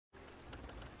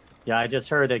Yeah, I just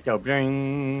heard it go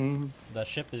bring. The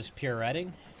ship is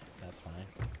pirouetting. That's fine.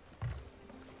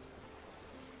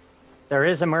 There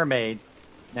is a mermaid.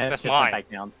 No, That's it just went mine. back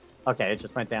down. Okay, it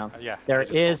just went down. Yeah. There I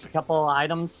just is saw a couple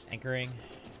items. Anchoring,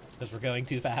 because we're going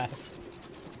too fast.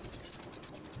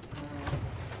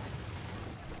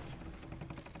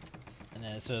 And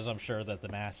then it says, I'm sure that the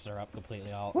masts are up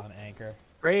completely all on anchor.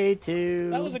 Grade 2.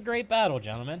 That was a great battle,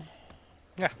 gentlemen.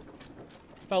 Yeah.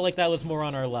 Felt like that was more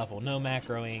on our level. No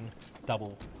macroing,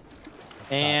 double.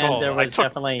 And Oh, there was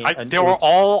definitely. They were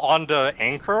all on the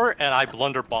anchor, and I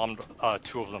blunder bombed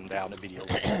 2 of them down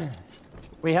immediately.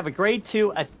 We have a grade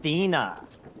 2 Athena.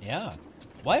 Yeah.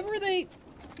 Why were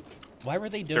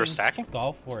they doing stacking?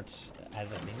 golf forts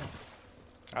as a thing?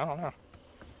 I don't know.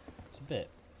 It's a bit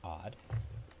odd.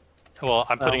 Well,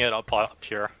 I'm putting it up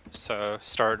here, so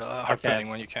start harpooning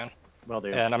when you can. Will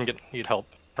do. And I'm gonna need help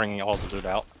bringing all the loot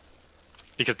out.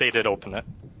 Because they did open it.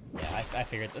 Yeah, I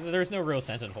figured there's no real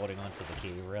sense in holding on to the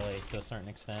key, really, to a certain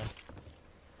extent.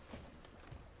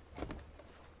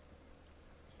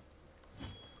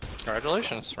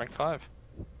 Congratulations, rank 5.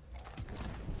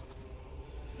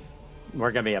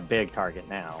 We're gonna be a big target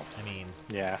now. I mean,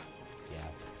 Yeah. yeah.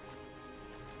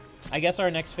 I guess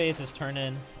our next phase is turn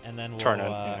in, and then we'll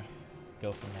yeah.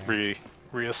 go from there.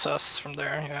 Reassess from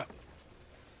there, yeah.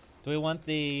 Do we want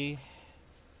the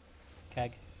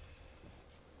keg?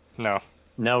 No.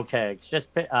 No kegs. Just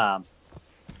I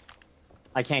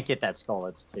can't get that skull.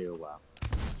 It's too.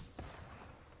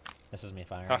 This is me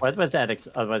firing. What was that?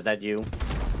 Was that you?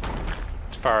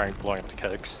 It's firing, blowing up the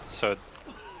kegs, so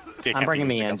they I'm can't bringing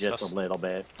be me used in against just us. a little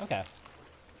bit Okay.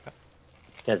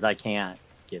 because I can't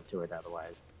get to it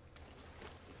otherwise.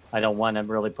 I don't want to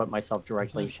really put myself There's no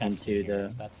directly chests into in here.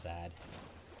 the. That's sad.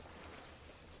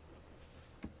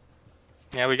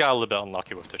 Yeah, we got a little bit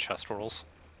unlucky with the chest rolls.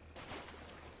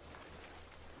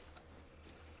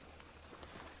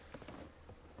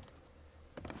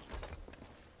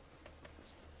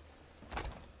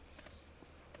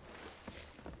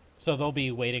 So they'll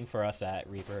be waiting for us at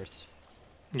Reapers.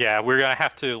 Yeah, we're gonna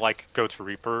have to like go to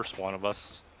Reapers, one of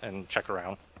us, and check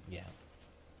around. Yeah.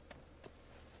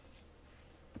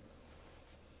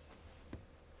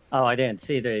 Oh, I didn't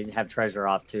see they have treasure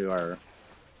off to our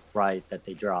right that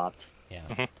they dropped. Yeah.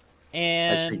 Mhm.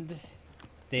 And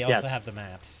they also Yes. have the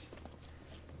maps.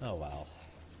 Oh well.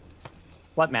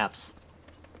 What maps?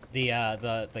 The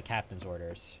captain's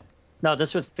orders. No,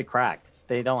 this was the cracked.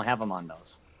 They don't have them on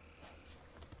those.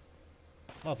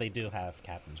 Well, they do have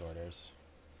captain's orders.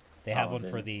 They have Oh, one they-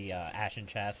 for the Ashen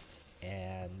Chest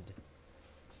and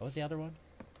what was the other one?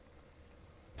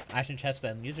 Ashen Chest,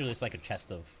 and usually it's like a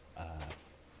chest of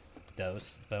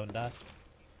bone dust.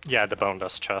 Yeah, the bone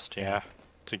dust chest, yeah,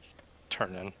 to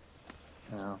turn in.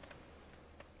 No.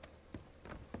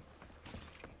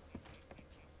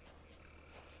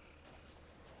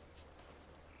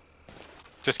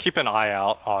 Just keep an eye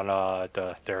out on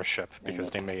their ship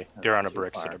because Yeah, they're on a too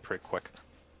brick, so far. they're pretty quick.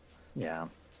 Yeah.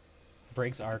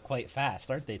 Brigs are quite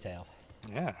fast, aren't they, Tail?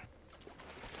 Yeah.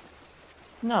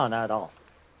 No, not at all.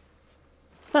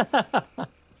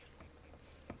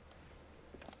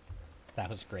 That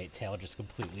was great. Tail just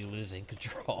completely losing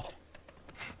control.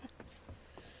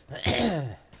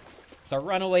 It's a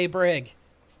runaway brig.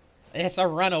 It's a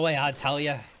runaway, I tell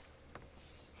you.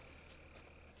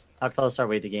 How close are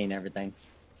we to gain everything?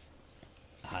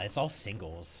 It's all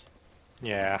singles.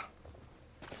 Yeah.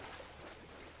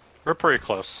 We're pretty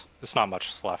close. There's not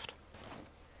much left.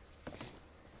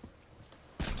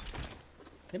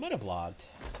 They might have logged.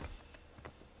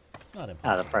 It's not Out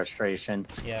impossible. of frustration.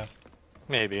 Yeah.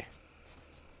 Maybe.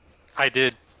 I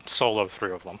did solo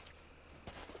 3 of them.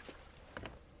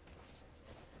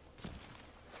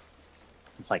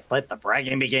 It's like, let the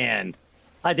bragging begin.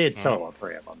 I did solo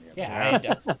 3 of them. Yeah,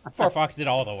 Forefox did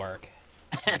all the work.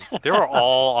 They were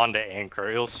all on the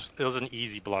anchor. It was an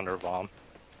easy blunder bomb.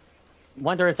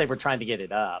 Wonder if they were trying to get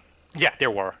it up. Yeah, they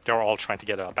were. They were all trying to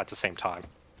get it up at the same time.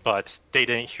 But they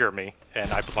didn't hear me,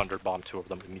 and I blundered bombed 2 of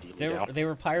them immediately down. They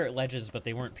were Pirate Legends, but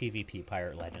they weren't PvP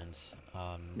Pirate Legends.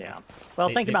 Yeah. Well,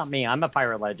 They- think they- about me. I'm a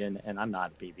pirate legend, and I'm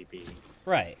not a PvP.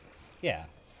 Right. Yeah.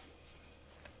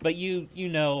 But you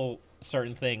know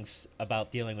certain things about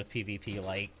dealing with PvP,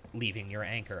 like leaving your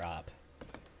anchor up.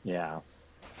 Yeah.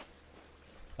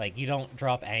 Like, you don't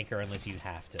drop anchor unless you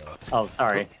have to. Oh,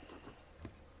 sorry.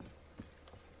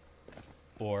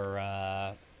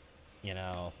 Or, you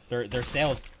know, their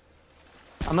sails...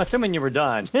 I'm assuming you were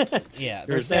done. Yeah, You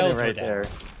their were standing sails were right down. there.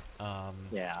 Um,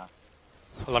 Yeah.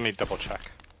 Let me double check.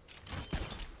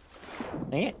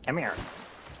 Dang it, come here.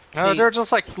 No, See- they're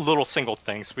just like little single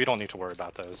things. We don't need to worry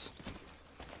about those.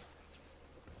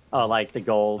 Oh, like the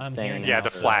gold I'm thing. hearing Yeah, it,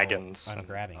 the so flagons. I'm and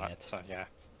grabbing whatnot, it. So, yeah.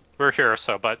 We're here,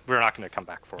 but we're not going to come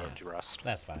back for Yeah. to rest.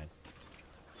 That's fine.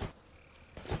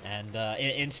 And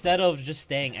instead of just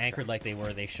staying anchored like they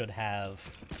were, they should have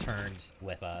turned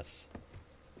with us,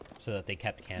 so that they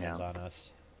kept cannons on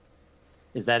us.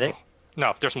 Is that it?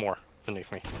 No, there's more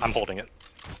beneath me. I'm holding it.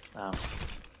 Oh.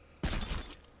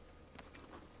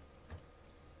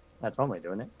 That's one way of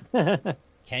doing it.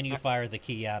 Can you fire the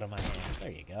key out of my hand?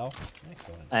 There you go.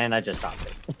 Excellent. And I just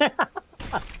dropped it.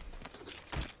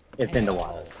 It's in the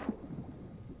water.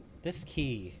 This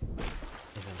key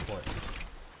is important.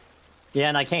 Yeah,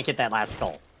 and I can't get that last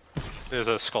skull. There's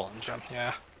a skull and gem,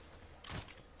 yeah.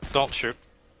 Don't shoot.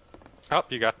 Oh,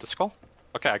 you got the skull?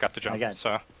 Okay, I got the gem. I got it.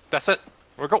 So, that's it.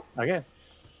 We'll go. Okay.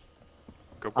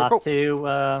 Go, go, Off go.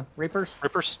 to Reapers.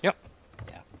 Rippers, yep.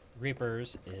 Yeah.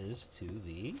 Reapers is to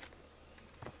the...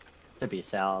 Should be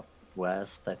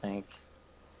southwest, I think.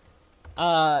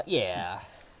 Yeah.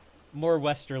 More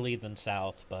westerly than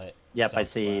south, but... Yep, I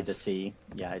see the southwest. sea.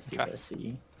 Yeah, I see Okay. the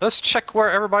sea. Let's check where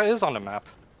everybody is on the map.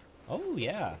 Oh,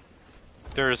 yeah.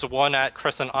 There's one at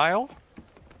Crescent Isle.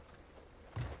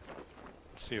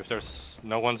 Let's see if there's...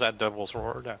 No one's at Devil's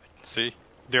Roar that I can see.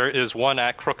 There is one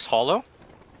at Crook's Hollow.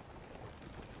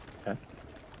 Okay.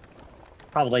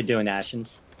 Probably doing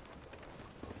Ashens.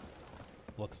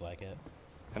 Looks like it.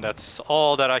 And that's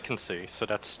all that I can see. So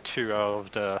that's 2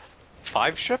 of the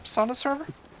 5 ships on the server.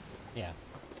 Yeah.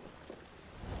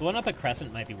 The one up at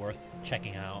Crescent might be worth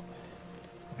checking out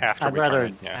After I'd we rather- turn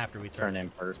in, yeah. after we turn Turn in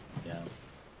first. Yeah.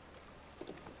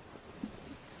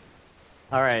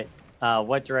 All right.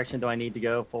 What direction do I need to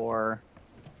go for?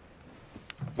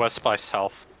 West by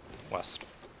south. West.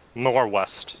 More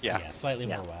west, yeah. Yeah, slightly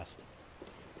Yeah. more west.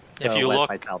 If So you west look...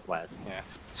 by southwest. Yeah.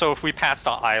 So if we pass the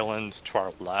island to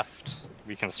our left,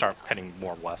 we can start heading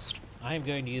more west. I am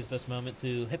going to use this moment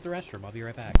to hit the restroom. I'll be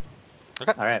right back.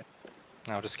 Okay. All right.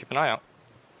 Now just keep an eye out.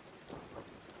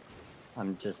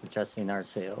 I'm just adjusting our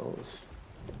sails.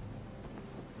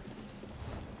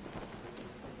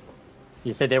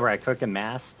 You said they were at Crooked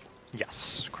Mast?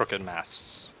 Yes, crooked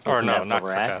masts. Isn't Or no, that not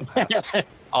where we're crooked at?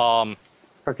 masts.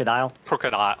 Crooked Isle?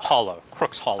 Crooked Hollow.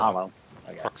 Crook's Hollow. Hollow.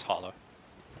 Okay. Crook's Hollow.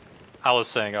 I was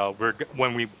saying,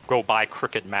 when we go by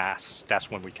crooked masts,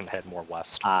 that's when we can head more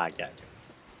west. Ah, gotcha.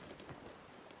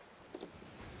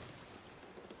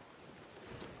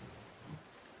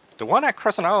 The one at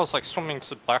Crescent Isle is like swimming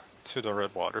back to the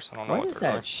red waters. I don't know What what is they're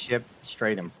that doing. ship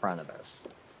straight in front of us?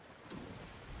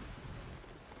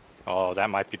 Oh, that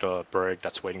might be the brig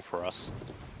that's waiting for us.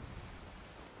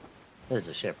 There's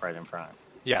a ship right in front.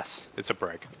 Yes, it's a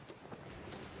brig.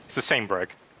 It's the same brig.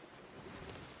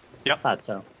 Yep. Thought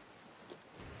so.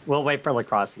 We'll wait for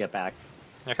Leecros to get back.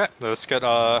 Okay, let's get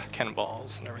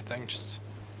cannonballs and everything.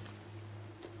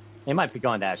 They might be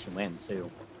going to Ashen Wind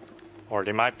too. Or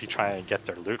they might be trying to get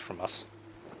their loot from us.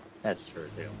 That's true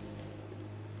too.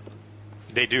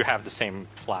 They do have the same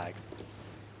flag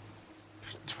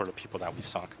for the people that we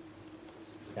sunk.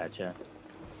 Gotcha.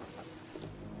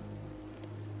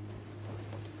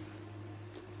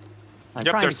 I'm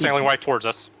Yep, trying they're to keep- sailing right towards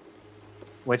us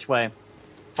Which way?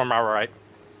 from our right.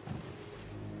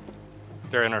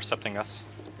 They're intercepting us.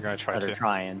 We're gonna try Oh, they're to.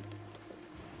 trying.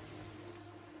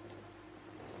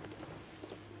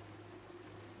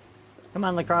 Come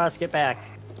on, Leecros, get back.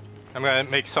 I'm gonna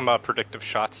make some predictive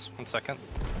shots. 1 second.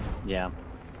 Yeah.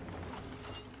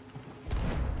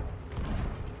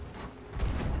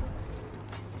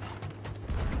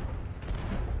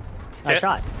 Nice Hit.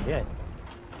 shot. Good.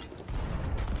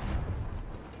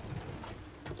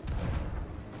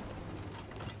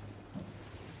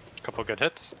 Couple good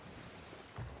hits.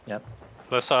 Yep.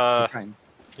 Let's I'm trying.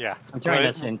 yeah. I'm turning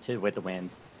Gonna- this into with the wind.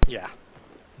 Yeah.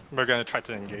 We're gonna try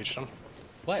to engage them.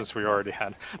 What? Since we already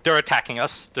had. They're attacking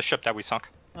us, the ship that we sunk.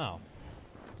 Oh.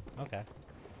 Okay.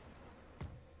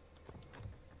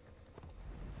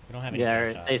 We don't have any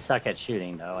Yeah, judge they on. suck at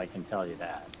shooting though. I can tell you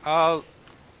that. Let's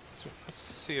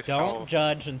see if Don't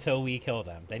judge until we kill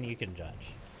them. Then you can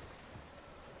judge.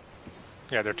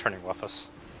 Yeah, they're turning with us.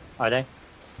 Are they?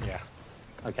 Yeah.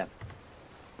 Okay.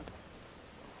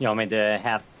 You want me to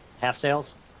half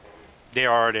sails? They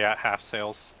are already at half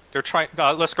sails. They're trying.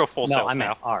 Let's go full No, sails I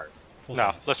meant now. ours. Full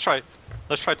No, sails. let's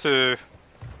try to,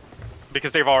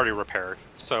 because they've already repaired,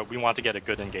 so we want to get a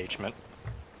good engagement.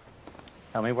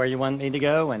 Tell me where you want me to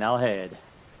go, and I'll head.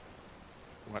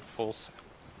 We went full sail.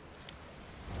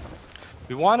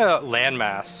 We want a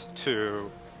landmass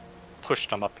to push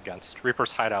them up against.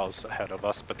 Reaper's hideout is ahead of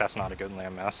us, but that's not a good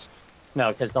landmass.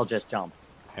 No, because they'll just jump.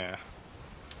 Yeah.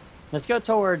 Let's go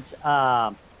towards.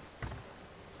 Shall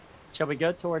we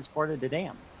go towards Fort of the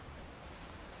Dam?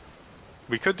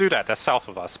 We could do that. That's south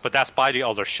of us, but that's by the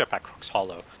other ship at Crook's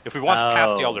Hollow. If we want to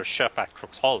pass the Oh. other ship at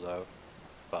Crook's Hollow,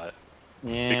 but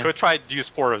Yeah. we could try to use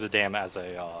 4 of the dam as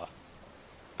a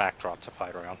backdrop to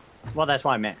fight around. Well, that's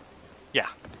what I meant. Yeah.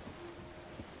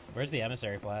 Where's the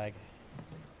emissary flag?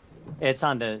 It's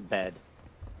on the bed.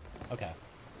 Okay.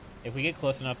 If we get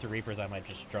close enough to Reapers, I might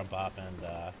just jump off and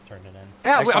turn it in.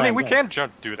 Yeah, Actually, I mean, I'm we good.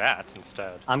 can do that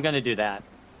instead. I'm going to do that.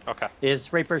 Okay.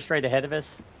 Is Reaper straight ahead of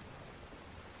us?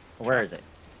 Where is it?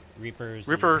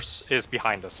 Reapers is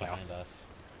behind us now. behind us.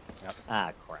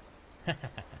 Ah, crap.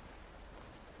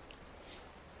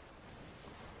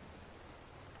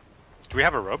 Do we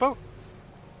have a rowboat?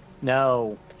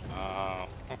 No.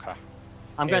 Okay.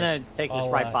 I'm Here, going to take this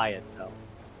I'll, right by it, though.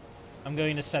 I'm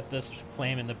going to set this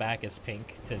flame in the back as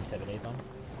pink to intimidate them.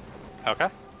 Okay.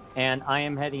 And I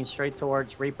am heading straight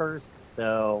towards Reapers,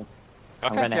 so...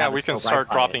 I'm Okay, gonna yeah, have we us can go right start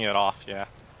by dropping it off, yeah.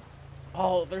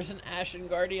 Oh, there's an Ashen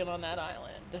Guardian on that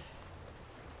island.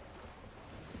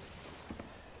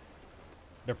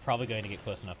 They're probably going to get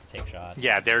close enough to take shots.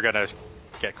 Yeah, they're gonna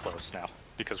get close now,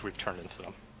 because we've turned into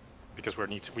them. Because we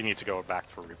need to go back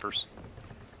for Reapers.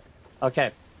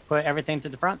 Okay, put everything to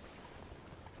the front.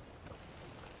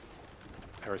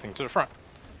 Everything to the front.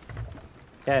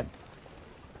 Okay.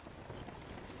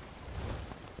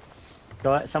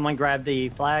 Go. Someone grab the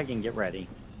flag and get ready.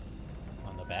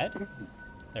 On the bed?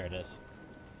 There it is.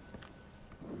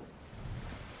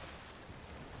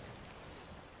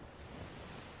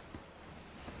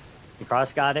 The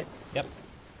cross got it? Yep.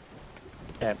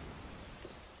 Okay.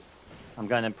 I'm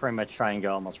going to pretty much try and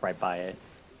go almost right by it.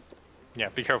 Yeah,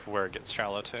 be careful where it gets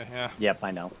shallow too, yeah. Yep,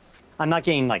 I know. I'm not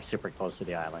getting, like, super close to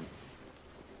the island.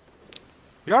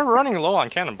 We are running low on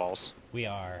cannonballs. We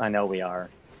are. I know we are.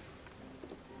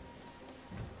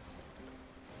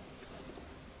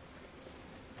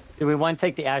 Do we want to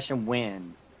take the Ashen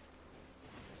Wind?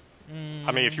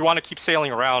 I mean, if you want to keep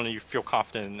sailing around and you feel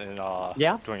confident in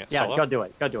Yeah? doing it Yeah, solo. go do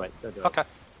it. Go do it. Go do it. Okay.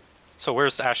 So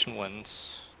where's the Ashen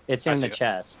Winds? It's I in see the it.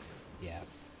 chest. Yeah.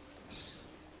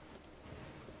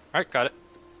 Alright, got it.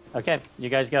 Okay, you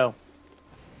guys go.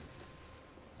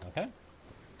 Okay.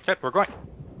 Okay, we're going.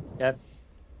 Yep.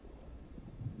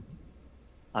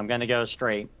 I'm gonna go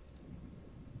straight.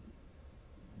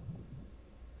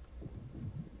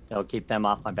 It'll keep them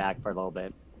off my back for a little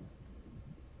bit.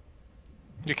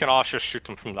 You can also shoot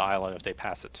them from the island if they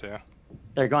pass it too.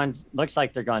 They're going, looks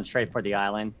like they're going straight for the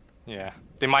island. Yeah.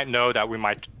 They might know that we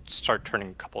might start turning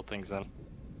a couple things in.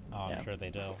 Oh, I'm Yeah. sure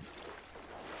they do.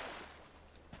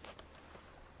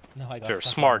 No, I got If they're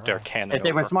stuck smart, on a they're rock. cannon If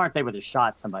they were over. smart, they would have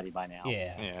shot somebody by now.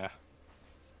 Yeah. Yeah.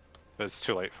 But it's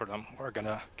too late for them. We're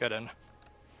gonna get in.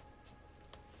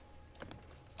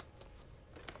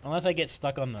 Unless I get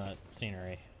stuck on the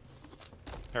scenery.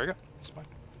 There we go. It's fine.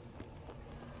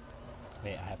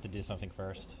 Wait, I have to do something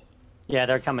first. Yeah,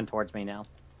 they're coming towards me now.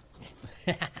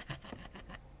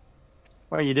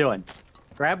 What are you doing?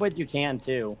 Grab what you can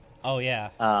too. Oh, yeah.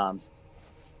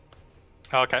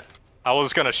 Okay. I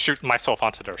was gonna shoot myself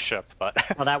onto their ship, but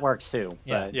Well, that works too.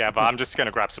 Yeah. But, yeah, but I'm just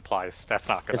gonna grab supplies. That's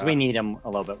not gonna. because we need them a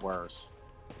little bit worse.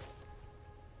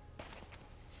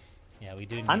 Yeah, we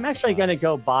do need I'm actually going to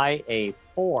supplies. go buy a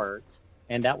fort,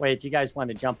 and that way, if you guys want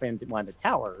to jump into one of the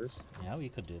towers, Yeah, we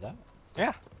could do that.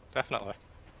 Yeah, definitely.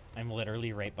 I'm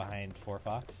literally right behind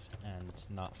Forefox and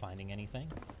not finding anything.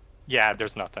 Yeah,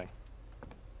 there's nothing.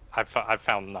 I've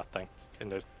found nothing in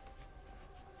the.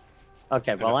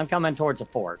 okay. Well, I'm coming towards a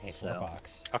fort, Hey, so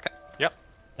Forefox. Okay. Yep.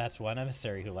 That's one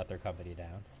emissary who let their company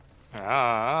down.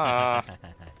 Ah.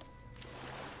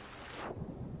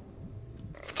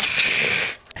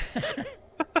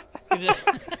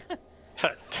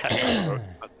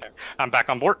 I'm back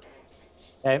on board.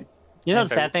 okay. You know,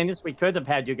 the Okay. sad thing is, we could have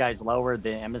had you guys lower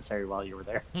the emissary while you were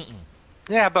there.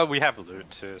 Yeah, but we have loot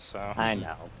too, so. I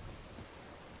know.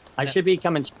 I should be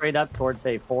coming straight up towards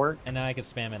a fort. And now I can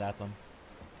spam it at them.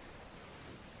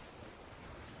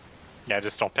 Yeah,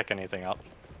 just don't pick anything up.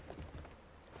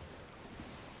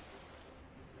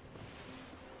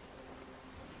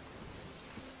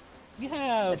 We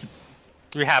have...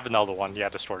 We have another one. Yeah,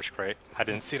 the storage crate. I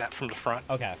didn't see that from the front.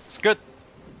 Okay. It's good.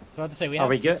 So I have to say, we Are have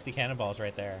we good? 60 cannonballs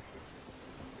right there.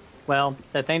 Well,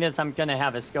 the thing is, I'm going to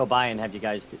have us go by and have you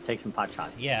guys take some pot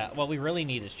shots. Yeah, what we really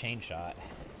need is chain shot.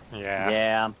 Yeah.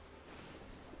 Yeah.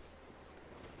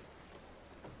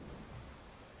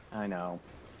 I know.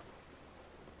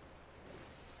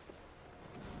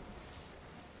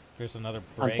 There's another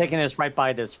I'm brig taking this right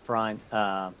by this front.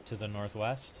 to the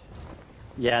northwest.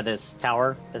 Yeah, this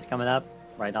tower that's coming up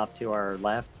right off to our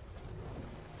left.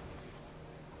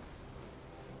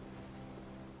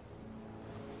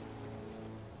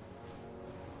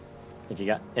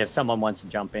 If someone wants to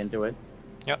jump into it.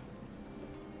 Yep.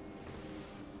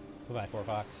 Goodbye,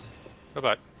 Forefox.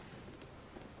 Goodbye.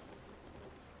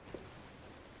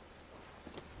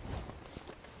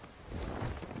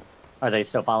 Are they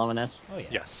still following us? Oh yeah.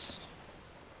 Yes.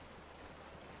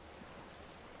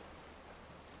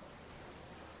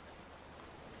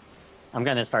 I'm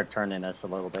gonna start turning us a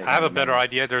little bit. I have a better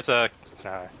idea. There's a...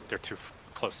 they're too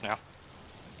close now.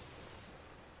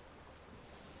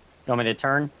 You want me to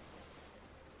turn?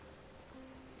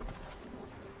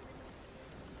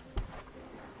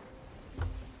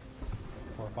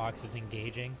 Forefox is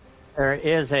engaging. There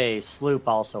is a sloop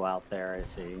also out there, I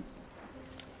see.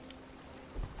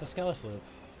 It's a Skeller sloop.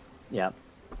 Yep.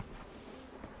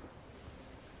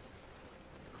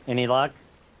 Any luck?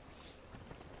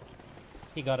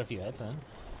 He got a few hits in.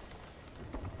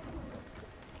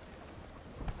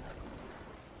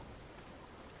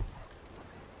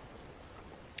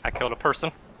 I killed a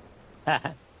person.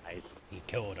 Nice. He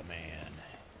killed a man.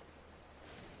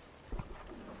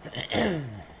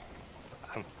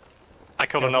 I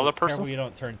killed another Careful person. you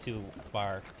don't turn too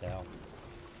far, Tail.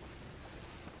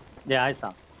 Yeah, I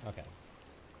saw. Okay.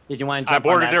 Did you want to I jump on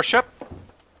boarded that? their ship.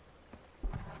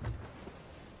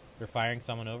 You're firing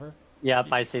someone over? Yep,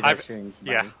 I see they're shooting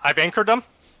somebody. Yeah, I've anchored them.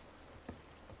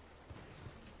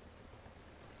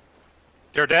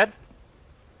 They're dead.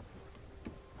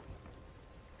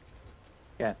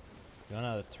 Yeah. You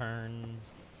wanna turn...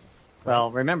 Well,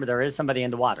 remember, there is somebody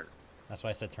in the water. That's why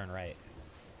I said turn right.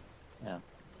 Yeah.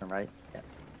 Turn right. Yeah.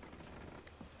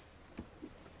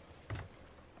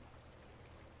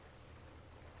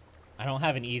 I don't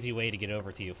have an easy way to get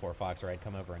over to you, Forefox, or I'd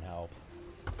come over and help.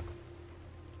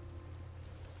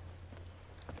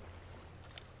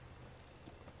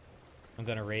 I'm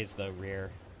gonna raise the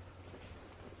rear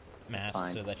mast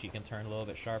Fine. so that you can turn a little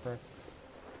bit sharper.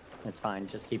 It's fine.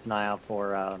 Just keep an eye out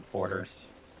for boarders.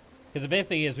 Because the big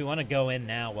thing is we want to go in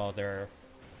now while they're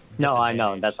No, I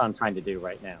know. disadvantaged. That's what I'm trying to do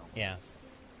right now. Yeah.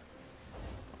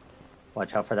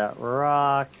 Watch out for that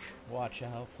rock. Watch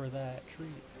out for that tree.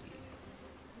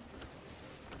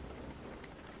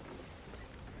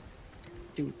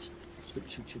 Shoot.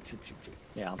 Shoot.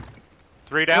 Yeah.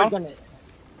 3 down.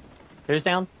 Who's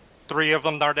down? 3 of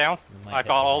them are down. We might I hit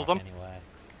got the all of rock them. Anyway.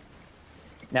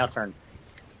 Now turn.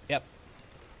 Yep.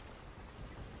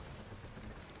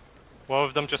 One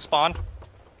of them just spawned.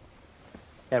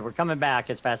 Yeah, we're coming back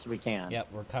as fast as we can. Yep,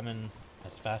 we're coming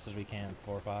as fast as we can,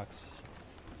 Forefox.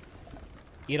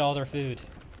 Eat all their food.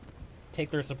 Take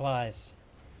their supplies.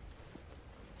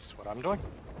 That's what I'm doing.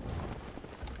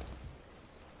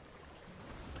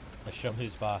 Let's show them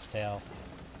who's boss, Tail.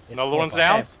 It's Another one's Forefox.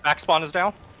 down. Back spawn is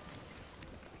down.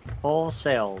 Full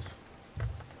sails.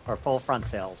 Or full front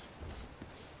sails.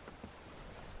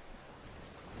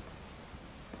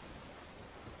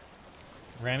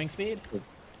 Ramming speed?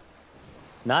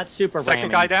 Not super Second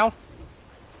ramming. guy down.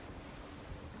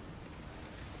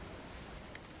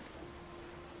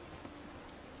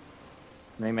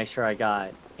 Let me make sure I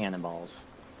got cannonballs.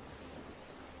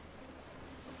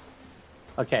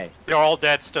 Okay. They're all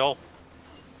dead still.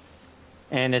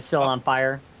 And it's still on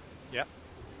fire. Yep.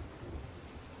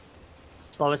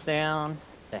 Slow us down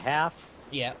to half.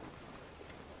 Yep.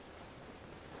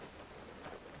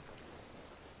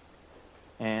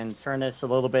 And turn this a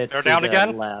little bit They're to down the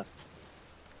again? left.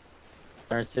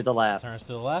 Turns to the left. Turns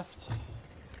to the left.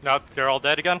 No, they're all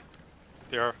dead again.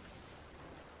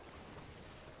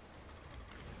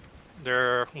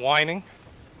 They're whining,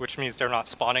 which means they're not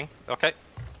spawning. Okay.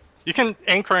 You can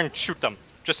anchor and shoot them.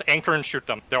 Just anchor and shoot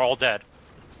them. They're all dead.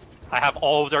 I have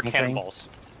all of their Okay. cannonballs.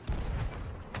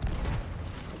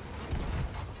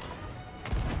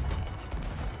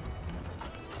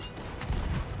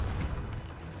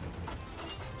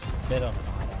 Bit of an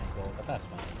odd angle, but that's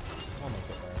fine. We'll make it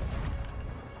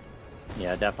work.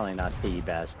 Yeah, definitely not the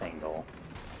best angle.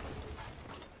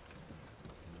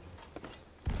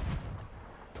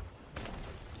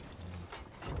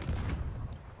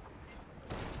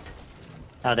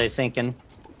 Are they sinking?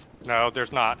 No,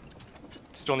 there's not.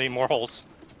 Still need more holes.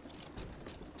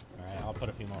 Alright, I'll put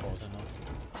a few more holes in them.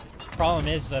 Problem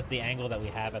is that the angle that we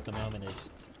have at the moment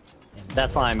is...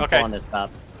 That's why I'm Okay. pulling this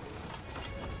up.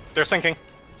 They're sinking.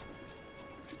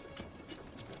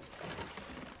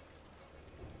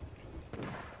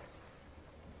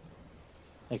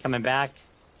 They coming back?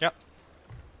 Yep.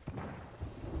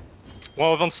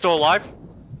 One of them's still alive.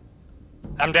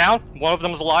 I'm down. One of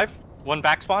them's alive. One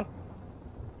back spawn.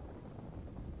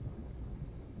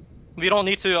 We don't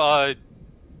need to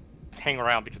hang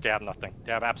around because they have nothing.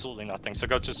 They have absolutely nothing. So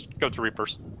just go to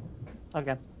Reapers.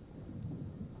 Okay.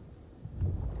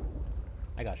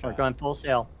 I got We're shot. going full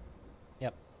sail.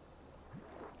 Yep.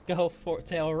 Go,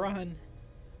 Foretail, run.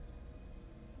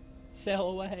 Sail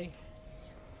away.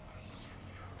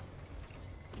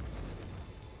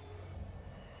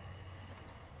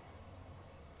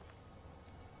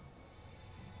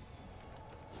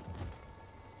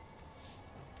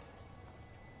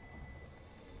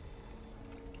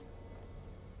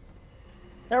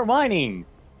 They're whining.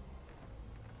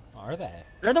 Are they?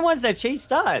 They're the ones that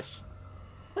chased us.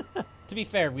 To be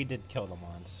fair, we did kill them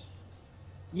once.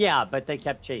 Yeah, but they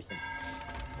kept chasing us.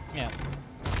 Yeah.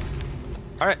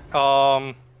 All right.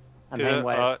 I'm Yeah, heading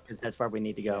west because that's where we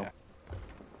need to go.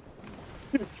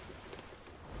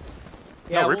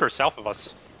 No, Reaper's south of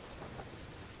us.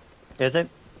 Is it?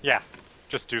 Yeah,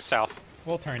 just due south.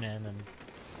 We'll turn in and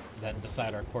then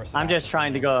decide our course. I'm just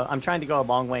trying to go. I'm trying to go a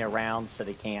long way around so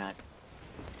they can't.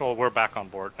 Well, we're back on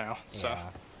board now, so Yeah.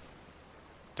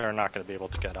 they're not going to be able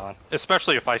to get on.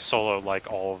 Especially if I solo like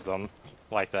all of them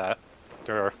like that.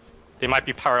 They might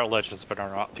be Pirate Legends, but are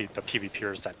not the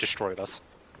PvPers that destroyed us.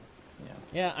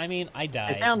 Yeah, I mean, I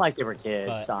died. They sound like they were kids,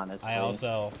 but honestly. I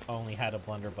also only had a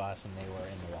blunderbuss and they were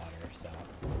in the water, so.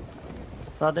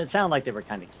 Well, they sound like they were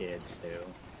kind of kids too.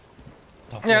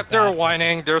 Don't Yeah, feel they're bad for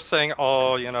whining. They're saying,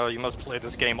 "Oh, you know, you must play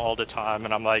this game all the time,"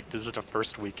 and I'm like, "This is the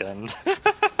first weekend."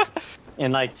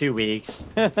 In like 2 weeks.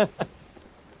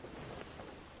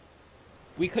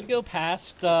 We could go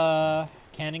past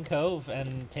Cannon Cove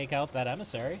and take out that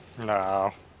emissary.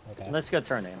 No. Okay. Let's go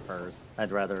turn in first.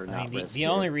 I'd rather I not mean, risk the it.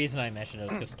 only reason I mentioned it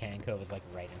was because Cannon Cove is like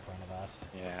right in front of us.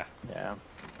 Yeah. Yeah,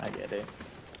 I get it.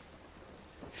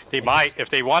 They It's might, if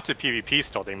they want to PvP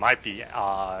still, they might be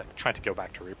trying to go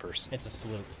back to Reapers. It's a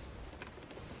sloop.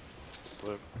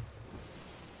 So,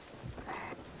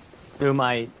 Who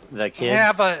might the kids?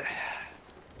 yeah, but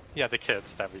yeah, the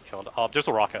kids that we killed. There's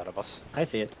a rock out of us. I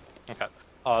see it. Okay.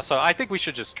 So I think we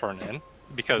should just turn in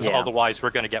because Yeah. otherwise we're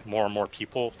going to get more and more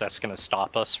people. That's going to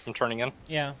stop us from turning in.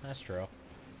 Yeah, that's true.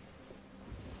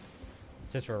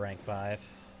 Since we're rank 5.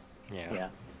 Yeah.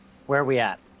 Where are we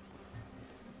at?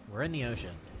 We're in the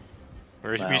ocean.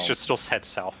 We Well. should still head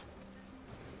south.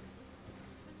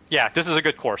 Yeah, this is a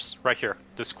good course right here.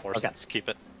 This course. Okay. Let's keep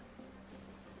it.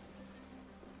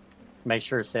 Make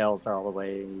sure sails are all the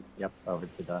way. Yep, over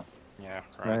to the. Yeah.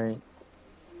 Right. Right.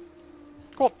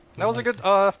 Cool. That was a good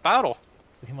battle.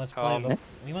 We must play.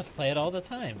 We must play it all the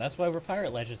time. That's why we're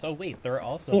Pirate Legends. Oh wait, they're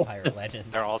also Pirate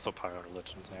Legends. They're also Pirate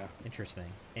Legends. Yeah. Interesting.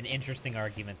 An interesting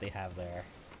argument they have there.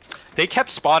 They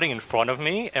kept spawning in front of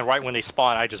me, and right when they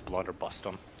spawned, I just blunderbust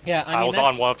them. Yeah, I mean, was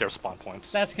on one of their spawn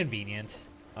points. That's convenient.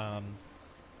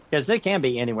 Because they can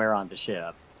be anywhere on the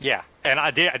ship. Yeah, and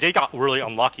they got really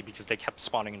unlucky because they kept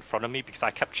spawning in front of me because I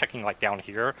kept checking like down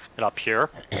here and up here,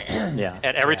 Yeah.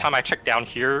 and every Yeah. time I checked down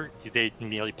here, they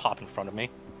immediately pop in front of me.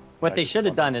 What I they just should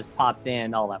have spawned. done is popped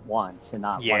in all at once and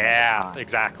not one at a Yeah, time.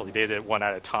 exactly. They did it one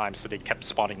at a time, so they kept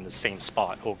spawning in the same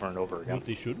spot over and over again. What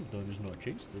they should have done is not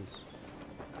chase this.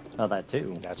 Oh, that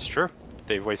too. That's true.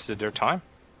 They wasted their time.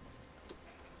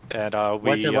 And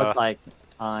What's it look like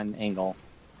on angle?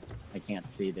 I can't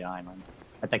see the island.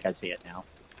 I think I see it now.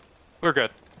 We're good.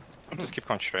 Just keep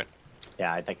going straight.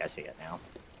 Yeah, I think I see it now.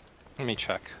 Let me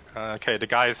check. Okay, the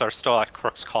guys are still at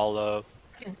Crooks Hollow,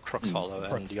 and Crooks the other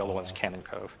one's Hollow. Cannon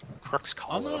Cove. Crooks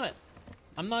Hollow.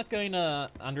 I'm not going to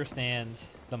understand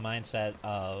the mindset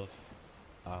of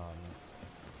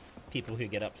people who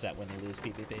get upset when they lose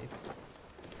PvP.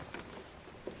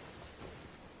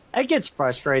 It gets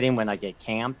frustrating when I get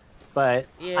camped, but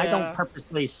I Yeah. don't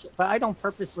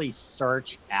purposely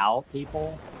search out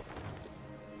people.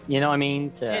 You know what I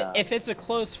mean? If it's a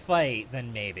close fight,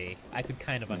 then maybe I could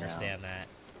kind of Yeah. understand that.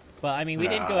 But I mean, we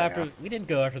didn't go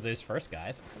after those first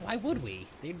guys. Why would we?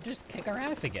 They'd just kick our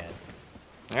ass again.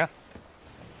 Yeah.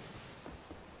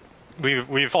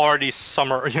 We've already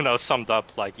summed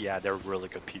up like, yeah, they're really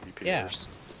good PvPers. Yeah.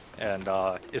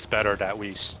 And it's better that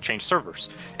we change servers.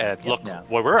 And look Yeah.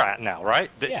 where we're at now, right?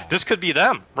 Yeah. This could be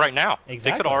them right now. They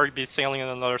Exactly. could already be sailing in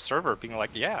another server, being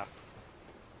like, yeah.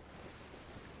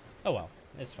 Oh well,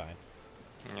 it's fine.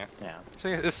 Yeah. Yeah. See,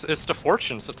 it's the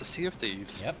fortunes of the Sea of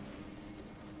Thieves. Yep.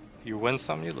 You win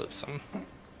some, you lose some.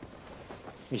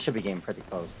 We should be getting pretty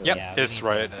close to Yep, it. Yeah, we it's need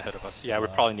right to ahead of us. Yeah, we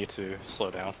slow. probably need to slow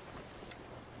down.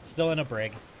 Still in a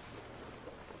brig.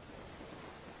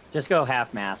 Just go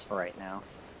half mast for right now.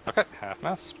 Okay, half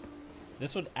mast.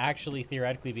 This would actually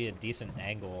theoretically be a decent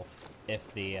angle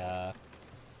if the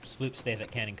sloop stays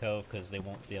at Cannon Cove, because they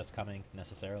won't see us coming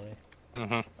necessarily.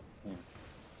 Mm-hmm.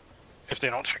 If they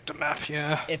don't check the map,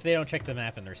 yeah. If they don't check the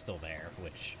map and they're still there,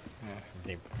 which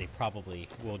Yeah. they probably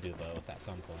will do both at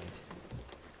some point.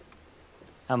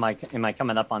 Am I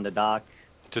coming up on the dock?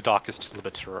 The dock is just a little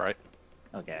bit to the right.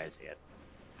 Okay, I see it.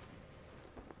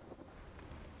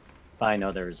 But I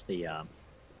know there's the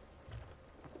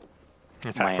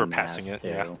In fact, we're landmass, passing it.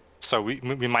 Yeah. too. So we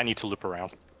might need to loop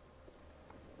around.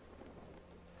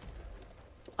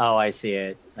 Oh, I see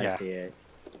it. I Yeah. see it.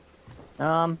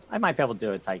 I might be able to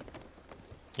do it tight.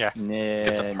 Yeah.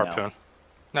 Get this No. harpoon.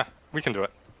 No, we can do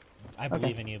it. I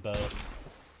believe in you both.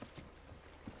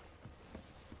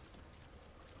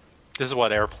 This is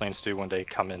what airplanes do when they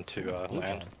come into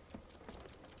land.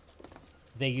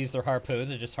 They use their harpoons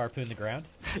and just harpoon the ground?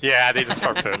 Yeah, they just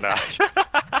harpoon now.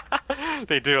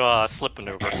 They do a slip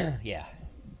maneuver. Yeah.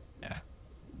 Yeah.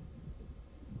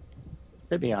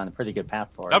 Should be on a pretty good path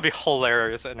for it. That'd be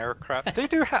hilarious in aircraft. They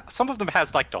do have some of them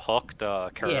has like the hook, the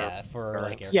carrier. Yeah, for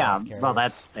like aircraft Yeah, carriers. well,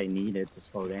 that's they need it to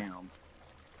slow down.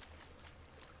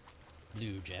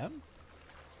 Blue gem?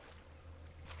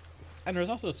 And there's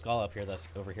also a skull up here that's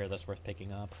over here that's worth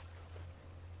picking up.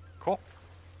 Cool.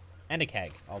 And a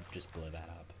keg. I'll just blow that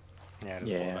up. Yeah,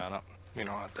 just blow that up. We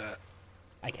don't want that.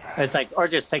 I guess. It's like, or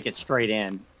just take it straight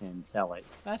in and sell it.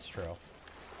 That's true.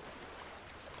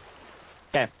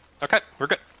 Okay. Okay, we're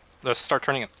good. Let's start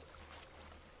turning it.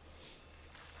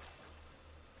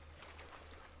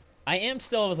 I am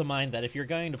still of the mind that if you're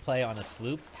going to play on a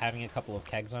sloop, having a couple of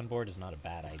kegs on board is not a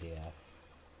bad idea.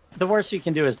 The worst you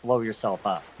can do is blow yourself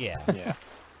up. Yeah. Yeah.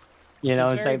 You know what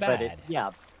I'm It's very saying? But bad.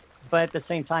 yeah. But at the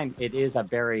same time, it is a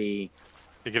very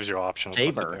It gives you options. what to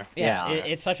saber. do. Yeah, Yeah.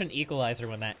 it's such an equalizer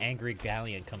when that angry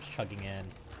galleon comes chugging in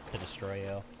to destroy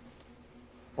you.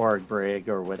 Or a brig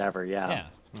or whatever. Yeah.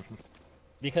 Yeah.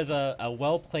 Because a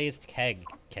well-placed keg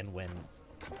can win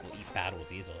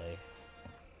battles easily.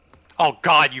 Oh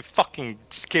god, you fucking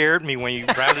scared me when you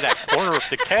rounded that corner with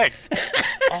the keg.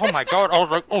 Oh my god, I was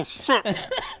like, oh shit.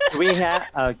 Do we have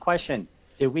a question?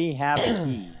 Do we have a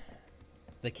key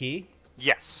The key?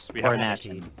 Yes, we or have an a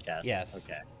action? Yes. Yes.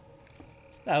 Okay.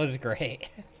 That was great.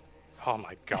 Oh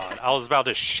my god, I was about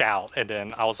to shout, and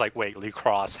then I was like, wait,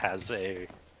 Leecros has a,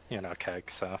 keg,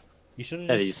 so. You should have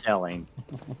That he's just... selling.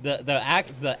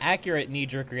 The accurate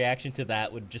knee-jerk reaction to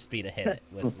that would just be to hit it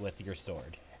with your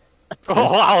sword. Oh,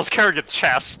 I was carrying a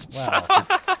chest. Wow.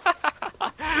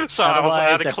 So I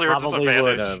was at a it clear probably disadvantage.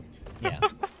 would have. Yeah.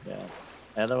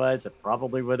 Yeah. Otherwise, it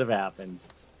probably would have happened.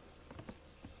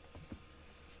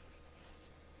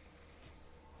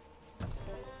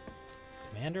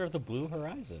 Commander of the Blue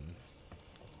Horizon.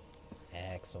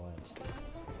 Excellent.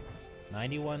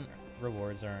 91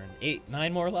 rewards earned.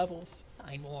 9 more levels.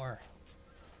 9 more.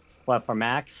 What, for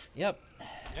max? Yep.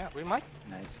 Yeah, we might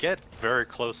Nice. get very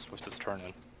close with this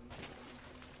turn-in.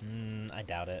 I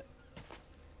doubt it.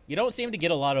 You don't seem to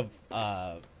get a lot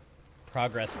of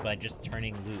progress by just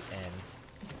turning loot in.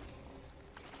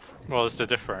 Well, it's the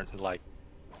different,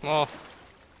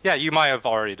 yeah, you might have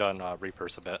already done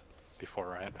Reapers a bit before,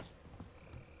 right?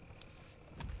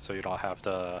 So you don't have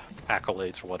the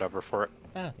accolades or whatever for it.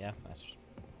 Ah, yeah, that's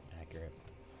accurate.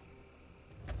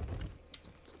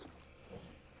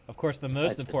 Of course, the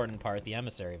most important part, the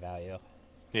emissary value.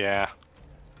 Yeah.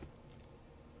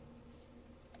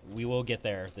 We will get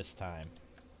there this time,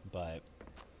 but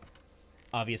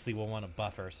obviously we'll want a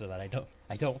buffer so that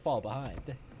I don't fall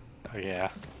behind. Oh, yeah.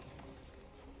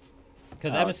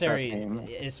 Because emissary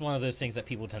is one of those things that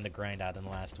people tend to grind out in the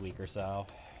last week or so.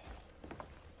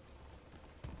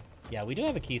 Yeah, we do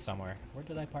have a key somewhere. Where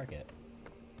did I park it?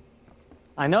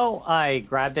 I know I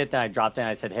grabbed it, then I dropped it, and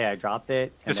I said, hey, I dropped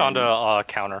it. It's on the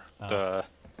counter. Oh.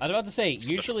 I was about to say,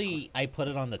 usually I put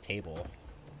it on the table,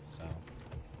 so...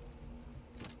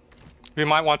 We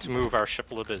might want to move our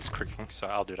ship a little bit. It's creaking, so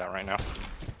I'll do that right now.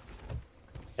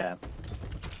 Yeah.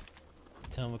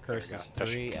 Tome of Curses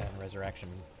 3 and Resurrection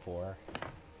 4.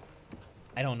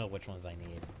 I don't know which ones I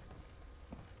need.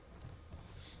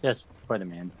 Just put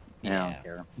them in. Yeah. I don't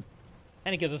care.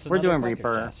 And it gives us We're another doing collector's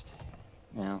Reaper. chest.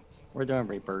 Yeah. We're doing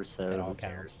Reapers, so It all who counts.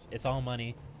 cares? It's all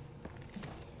money.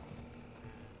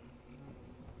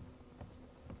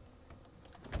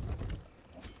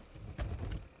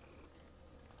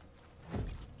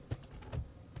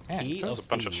 Man, Key there's of a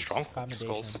bunch of Thieves, strong Commendation.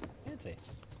 skulls. Fancy.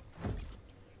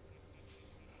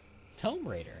 Tome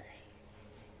Raider.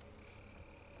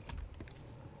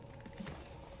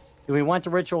 Do we want the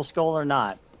ritual skull or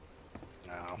not?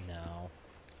 No. No.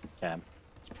 Okay.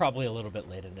 It's probably a little bit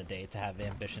late in the day to have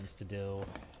ambitions to do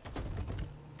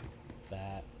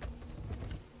that.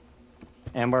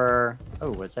 And we're...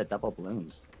 Oh, what's that? Double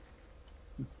balloons.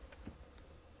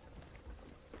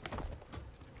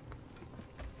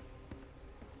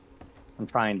 I'm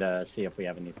trying to see if we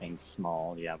have anything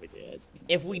small. Yeah, we did.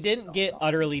 If we didn't get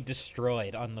utterly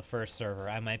destroyed on the first server,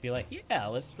 I might be like, yeah,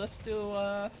 let's do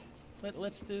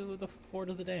the Fort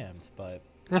of the Damned, but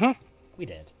we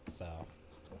did, so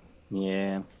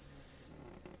Yeah.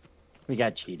 We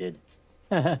got cheated.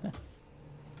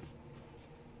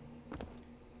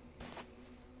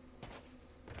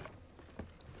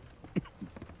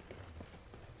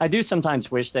 I do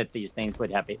sometimes wish that these things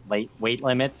would have weight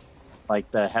limits. Like,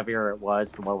 the heavier it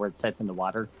was, the lower it sets in the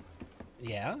water.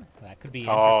 Yeah, that could be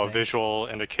Oh, interesting. visual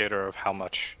indicator of how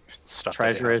much stuff that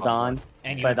they Treasure have is board. on.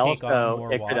 And you But would take on also,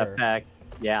 more it could water. affect...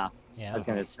 Yeah, Yeah. I was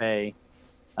going to say,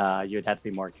 you'd have to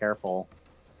be more careful.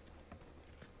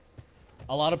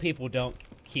 A lot of people don't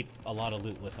keep a lot of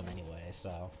loot with them anyway,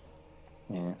 so...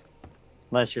 Yeah.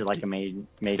 Unless you're like a major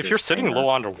If you're sitting swinger. low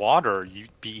underwater, you'd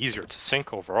be easier to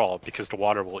sink overall because the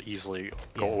water will easily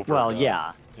go Yeah. over. Well, the,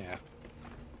 yeah. Yeah.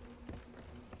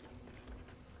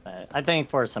 I think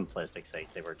for simplistic sake,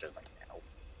 they were just like, no.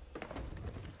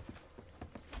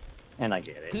 And I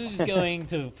get it. Who's going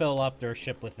to fill up their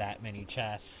ship with that many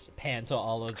chests? Pan to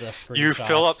all of the screenshots. You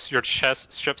fill up your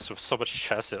ships with so much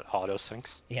chest it auto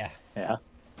sinks. Yeah. Yeah.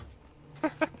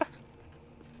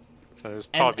 So there's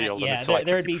probably a limit yeah, to like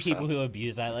there would be 50%. people who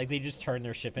abuse that. Like, they just turn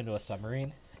their ship into a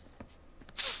submarine.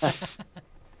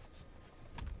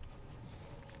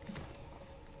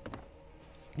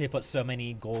 They put so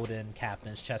many golden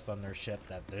captain's chests on their ship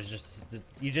that there's just...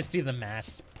 You just see the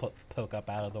masts poke up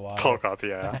out of the water. Poke up,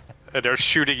 yeah. And they're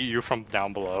shooting at you from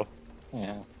down below.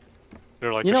 Yeah.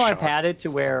 They're like You a know, I've shot. had it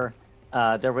to where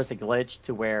there was a glitch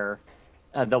to where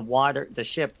the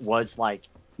ship was like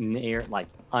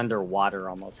underwater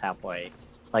almost halfway.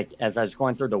 Like, as I was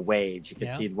going through the waves, you could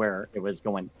Yeah. see where it was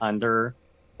going under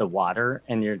the water,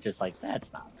 and you're just like,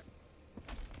 that's not...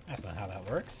 That's not how that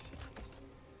works.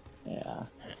 Yeah.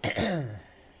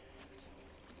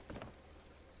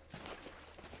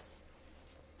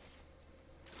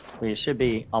 We should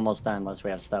be almost done unless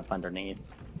we have stuff underneath.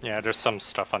 Yeah, there's some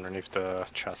stuff underneath the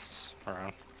chests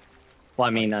around. Well,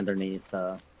 I mean underneath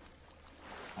the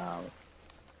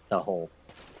hole.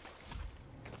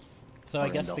 So I Or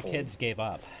in guess the the hole. kids gave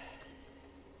up.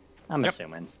 I'm Yep.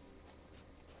 assuming.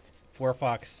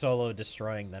 Forefox solo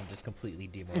destroying them just completely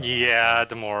demoralized Yeah, them.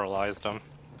 demoralized them.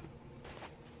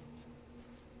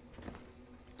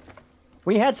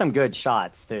 We had some good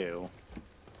shots too.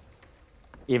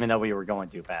 Even though we were going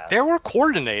too fast. They were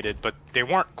coordinated, but they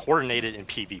weren't coordinated in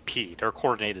PvP. They're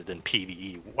coordinated in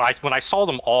PvE. When I saw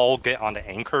them all get on the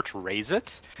anchor to raise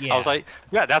it, I was Yeah. like,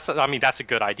 yeah, that's a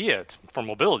good idea for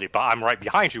mobility, but I'm right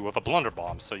behind you with a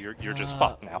blunderbomb, so you're just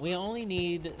fucked now. We only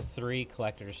need 3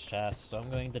 collector's chests, so I'm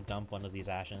going to dump one of these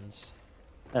Ashens.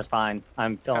 That's fine.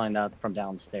 I'm filling up from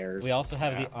downstairs. We also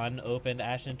have Yeah. the unopened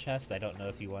Ashen chest. I don't know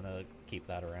if you want to keep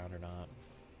that around or not.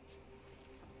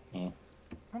 Yeah.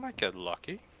 I might get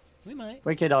lucky. We might.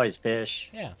 We could always fish.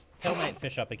 Yeah. Tail might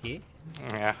fish up a key.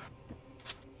 Yeah.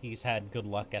 He's had good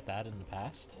luck at that in the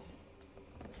past.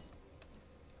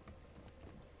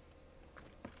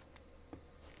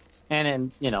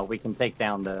 And then, we can take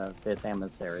down the 5th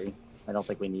emissary. I don't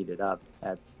think we need it up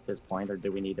at this point, or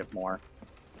do we need it more?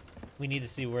 We need to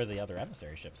see where the other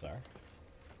emissary ships are.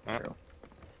 True.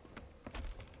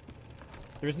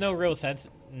 There's no real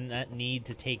need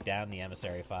to take down the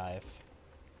Emissary 5.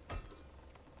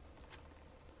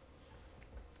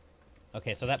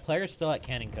 Okay, so that player's still at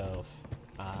Cannon Cove.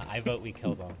 I vote we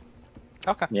kill them.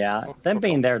 Okay. Yeah, Cool, them cool,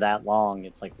 being cool. there that long,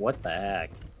 it's like, what the heck?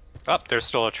 Oh, there's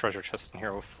still a treasure chest in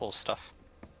here with full stuff.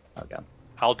 Okay.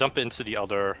 I'll dump it into the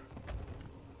other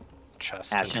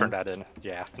chest and Ashen? turn that in.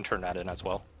 Yeah, and turn that in as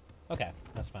well. Okay,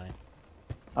 that's fine.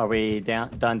 Are we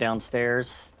done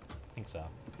downstairs? I think so.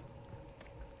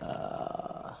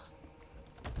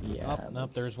 Yeah. Oh, nope,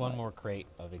 looks there's one like- more crate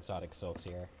of exotic silks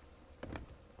here.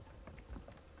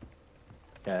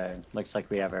 Okay, looks like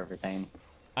we have everything.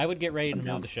 I would get ready to I'm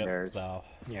move the ship, downstairs. so...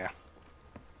 Yeah.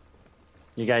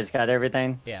 You guys got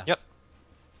everything? Yeah. Yep.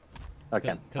 Okay,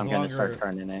 'Cause I'm the gonna start longer-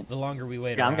 turning it. The longer we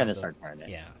wait Yeah, I'm around, gonna the- start turning it.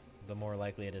 Yeah, the more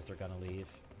likely it is they're gonna leave.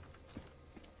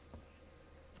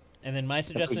 And then my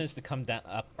suggestion is to come down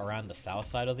up around the south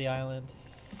side of the island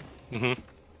Mm-hmm.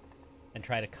 and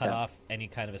try to cut Yeah. off any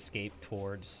kind of escape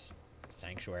towards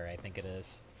Sanctuary, I think it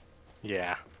is.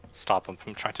 Yeah. Stop them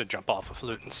from trying to jump off with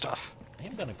loot and stuff. I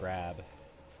am gonna grab.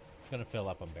 I'm gonna fill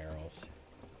up on barrels.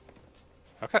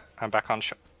 Okay, I'm back on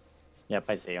ship. Yep,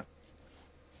 I see you.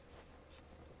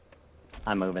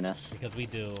 I'm moving us. Because we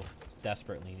do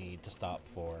desperately need to stop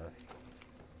for...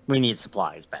 We need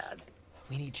supplies bad.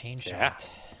 We need change Yeah. shot.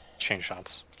 Chain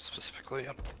shots, specifically,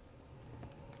 yep.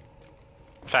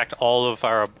 In fact, all of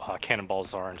our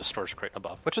cannonballs are in the storage crate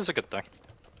above, which is a good thing.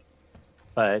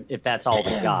 But if that's all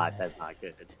we got, that's not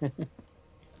good.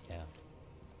 Yeah.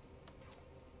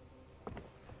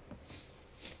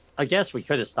 I guess we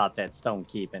could have stopped that stone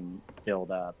keep and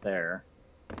filled up there.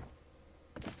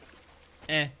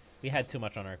 Eh, We had too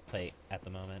much on our plate at the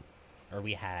moment, or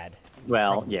we had.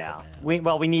 Well, Probably yeah. put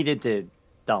now. We needed to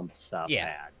dump stuff. Yeah.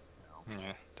 Bad, so.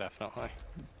 Yeah, definitely.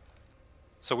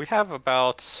 So we have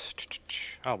about...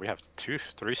 Oh, we have 3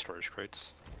 storage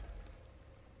crates.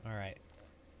 All right.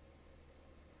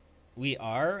 We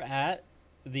are at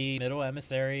the middle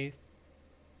emissary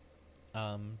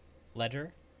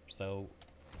ledger, so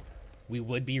we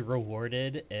would be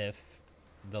rewarded if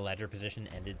the ledger position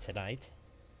ended tonight,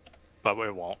 But we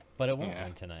won't. but it won't Yeah.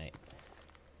 end tonight.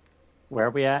 Where are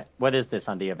we at? What is this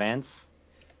on the events?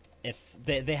 It's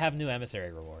they have new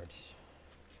emissary rewards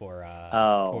for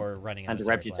running Under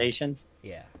emissary reputation. flags.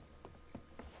 Yeah.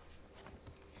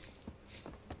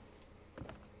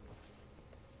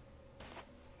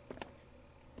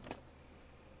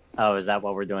 Oh, is that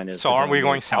what we're doing? So we're aren't we doing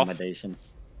going the south?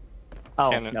 accommodations? Oh,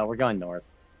 no, we're going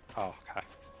north. Oh, okay.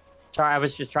 Sorry, I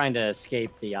was just trying to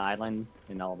escape the island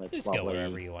and all its Just lovely... go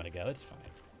wherever you want to go. It's fine.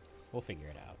 We'll figure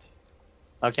it out.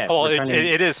 Okay. Well, we're turning-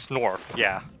 it is north,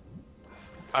 yeah.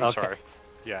 I'm Okay. sorry.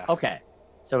 Yeah. Okay.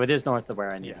 So it is north of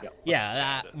where I need Yeah. to go.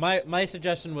 Yeah, my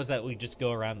suggestion was that we just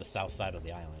go around the south side of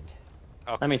the island.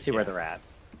 Okay, Let me see where yeah. they're at.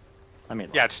 Let me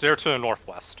look. Yeah, they're to the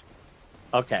northwest.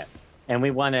 Okay. And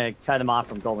we want to cut them off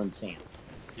from Golden Sands.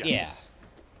 Yes. Yeah.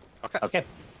 Okay. Okay.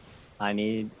 I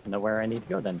need to know where I need to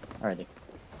go then. Alrighty.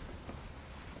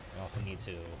 We also need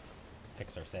to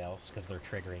fix our sails because they're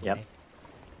triggering Yep. me.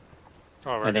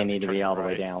 Oh, we're And they gonna need to be turning all the way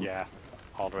right. down. Yeah,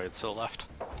 all the way to the left.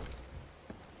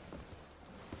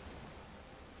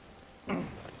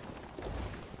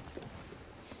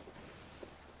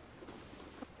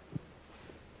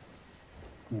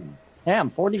 Yeah, I'm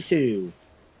 42.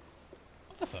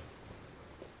 Awesome.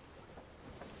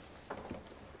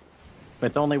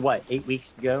 With only, what, 8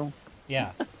 weeks to go?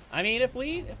 Yeah. I mean, if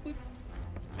we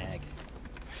Meg.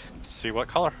 See what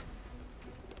color?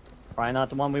 Probably not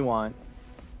the one we want.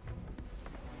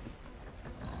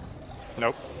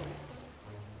 Nope.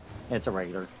 It's a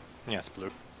regular. Yes,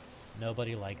 blue.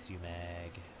 Nobody likes you,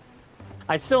 Meg.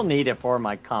 I still need it for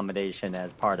my accommodation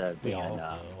as part of We being all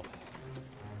enough. do.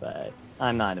 But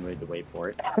I'm not in the mood to wait for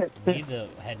it. We need to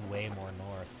head way more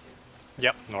north.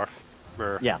 Yep, north.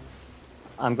 We're... Yeah.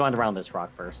 I'm going around this rock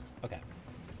first. Okay.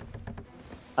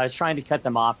 I was trying to cut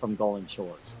them off from Golden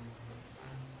Shores.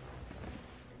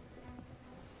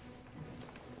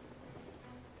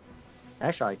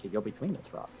 Actually, I could go between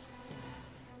those rocks.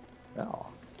 Oh.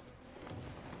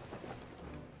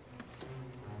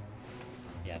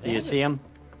 Yeah. Do you see them?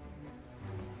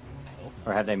 I hope Or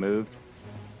not. have they moved?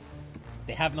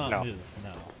 They have not No. moved.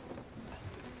 No.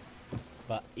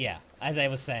 But yeah, as I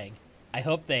was saying, I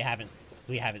hope they haven't.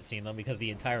 We haven't seen them because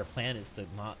the entire plan is to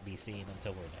not be seen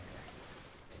until we're there.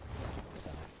 So.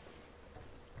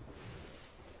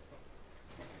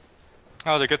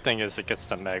 Oh, the good thing is it gets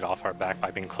the Meg off our back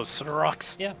by being close to the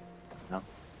rocks. Yeah. No.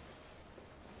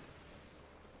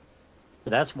 So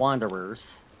that's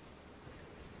Wanderers.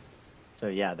 So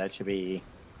yeah, that should be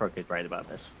crooked right above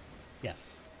us.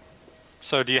 Yes.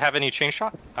 So do you have any chain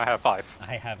shot? I have 5.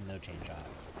 I have no chain shot.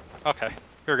 Okay.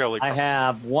 Here we go, Leecros. I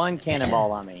have 1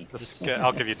 cannonball on me.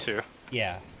 I'll give you 2.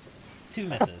 Yeah. 2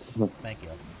 misses. Thank you.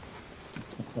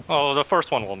 Oh, the first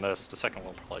one will miss. The second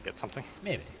one will probably get something.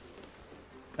 Maybe.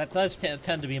 That does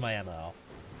tend to be my MO.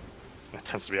 It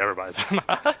tends to be everybody's.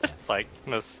 It's like,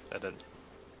 miss, I did.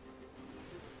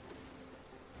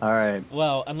 All right,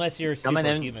 Well, unless you're Coming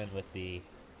in. superhuman with the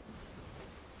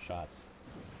shots.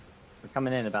 we're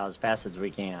coming in about as fast as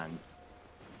we can.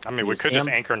 I mean, You we could see just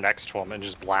 'em? anchor next to them and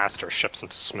just blast our ships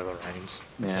into smithereens.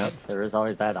 Yeah, there is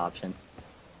always that option.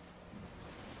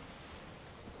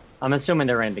 I'm assuming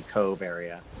they're in the cove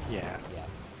area. Yeah. Yeah.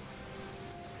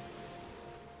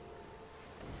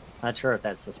 Not sure if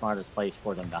that's the smartest place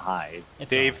for them to hide.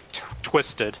 It's They've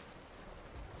twisted.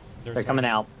 not. They're coming turning,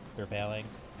 out. They're bailing.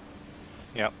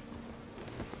 Yep.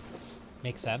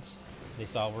 Makes sense. They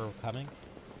saw we were coming.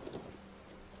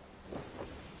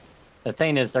 The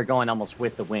thing is, they're going almost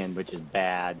with the wind, which is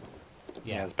bad.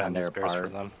 Yeah, it's on bad their news bears for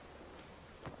part. them.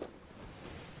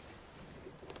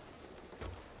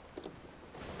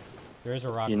 There is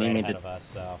a rock You need right me ahead to- of us,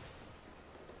 so.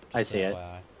 I just see it.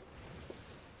 FYI.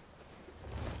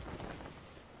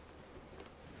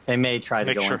 They may try to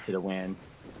Make go sure. into the wind.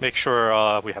 Make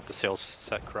sure we have the sails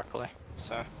set correctly.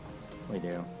 So. We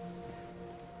do.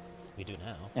 We do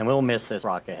now. And we'll miss this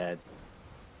rock ahead.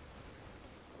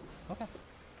 Okay.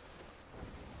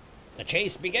 The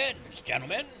chase begins,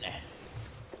 gentlemen.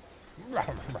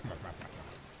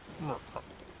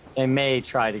 They may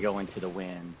try to go into the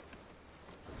wind.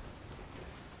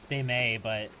 They may,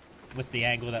 but with the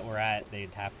angle that we're at,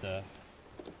 they'd have to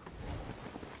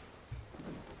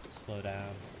slow down.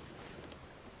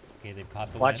 Okay, they've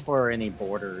caught the Watch wind. for any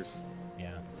borders.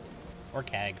 Yeah. Or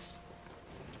kegs.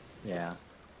 Yeah.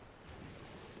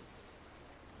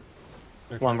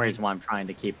 They're One turning. reason why I'm trying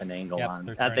to keep an angle Yep, on.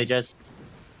 they're They turning. just...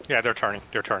 Yeah, they're turning.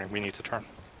 They're turning. We need to turn.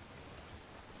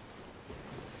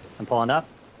 I'm pulling up.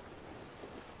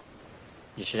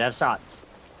 You should have shots.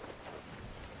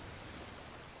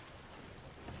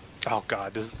 Oh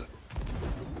god, this is...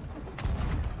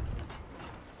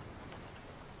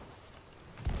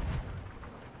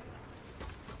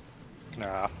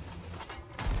 Nah.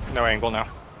 No angle now.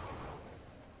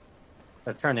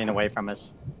 They're turning away from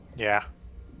us. Yeah.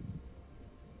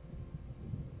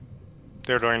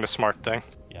 They're doing the smart thing.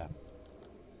 Yeah.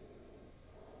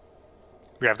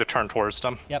 We have to turn towards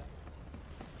them. Yep.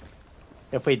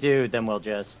 If we do, then we'll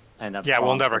just end up... Yeah, we'll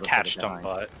falling never further catch to the them, line.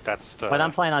 but that's the... What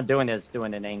I'm planning on doing is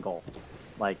doing an angle.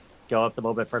 Like, go up a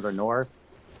little bit further north,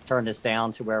 turn this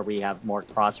down to where we have more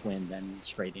crosswind than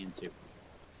straight into.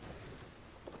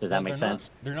 Does that Well, make they're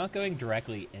sense? They're not going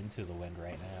directly into the wind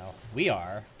right now. We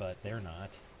are, but they're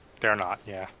not. They're not,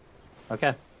 yeah.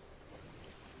 Okay.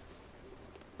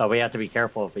 But we have to be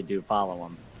careful if we do follow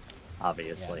them,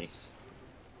 obviously. Yes.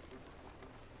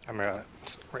 I'm gonna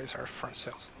raise our front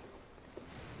sails.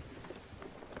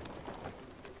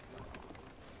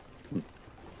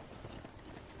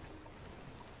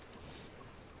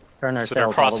 Turn our So they're sails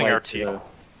all the crossing way our to teal.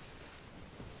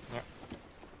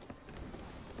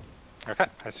 Okay,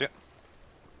 I see it.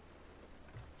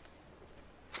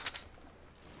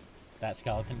 That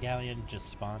skeleton galleon just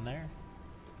spawned there.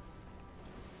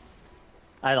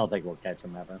 I don't think we'll catch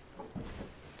them ever.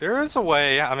 There is a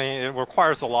way. I mean, it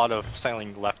requires a lot of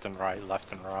sailing left and right,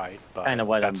 but Kind of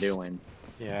what I'm that's- doing.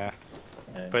 Yeah,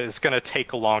 Uh, but it's gonna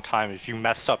take a long time. If you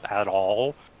mess up at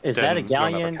all, is then that a you'll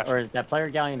never galleon, catch or it. is that player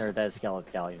galleon, or is that a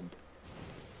skeleton galleon?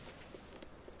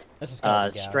 This is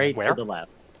skeleton galleon. Straight Where? to the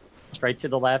left. Straight to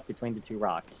the left between the two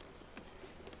rocks.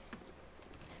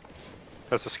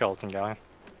 That's a skeleton galleon.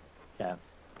 Yeah.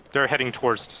 They're heading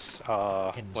towards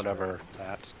Hidden whatever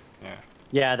that. Yeah.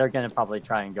 Yeah, they're gonna probably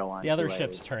try and go on. The other to a-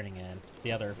 ship's turning in.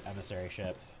 The other emissary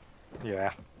ship.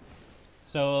 Yeah.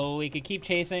 So we could keep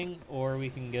chasing, or we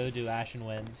can go do Ashen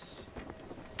Winds.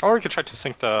 Or we could try to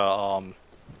sink the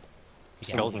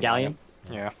skeleton galleon.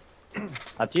 Yeah.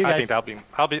 Up to you I guys.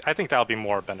 think I think that'll be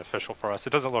more beneficial for us. It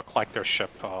doesn't look like their ship.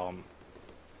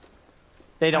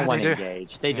 They don't Yeah, want they to do.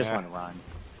 engage. They just Yeah. want to run.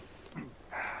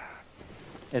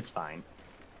 It's fine.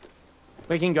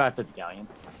 We can go after the galleon.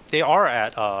 They are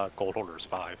at Gold Holders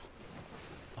 5.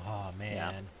 Oh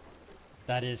man,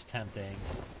 that is tempting.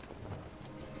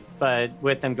 But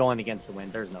with them going against the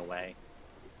wind, there's no way.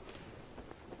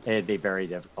 It'd be very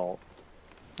difficult.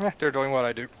 Yeah, they're doing what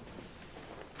I do.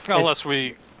 Unless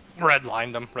we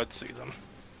redline them, red sea them.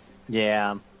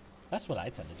 Yeah. That's what I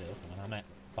tend to do when I'm at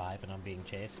 5 and I'm being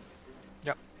chased.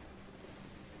 Yep.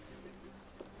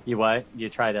 You what? You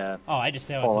try to Oh, I just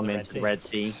sail pull into them the Red into Sea. the Red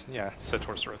Sea. Yeah, sit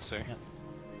towards the Red Sea. Yeah.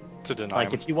 To deny Like,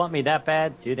 them. if you want me that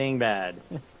bad, too dang bad.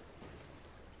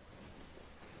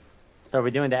 So are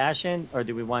we doing the Ashen, or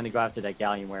do we want to go after that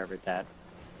galleon wherever it's at?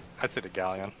 I'd say the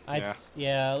galleon.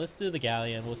 Yeah, let's do the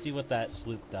galleon. We'll see what that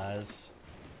sloop does.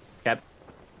 Okay.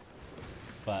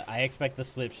 But I expect the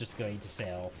sloop's just going to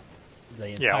sail the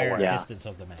Yeah, entire yeah. distance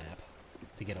of the map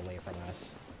to get away from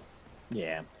us.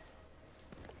 Yeah.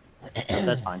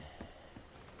 That's fine.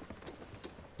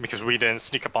 Because we didn't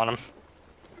sneak up on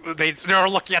them. They were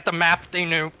looking at the map. They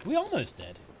knew. We almost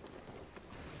did.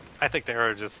 I think they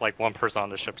were just like one person on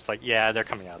the ship. It's like, yeah, they're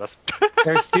coming at us.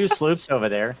 There's 2 sloops over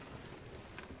there,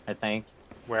 I think.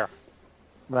 Where?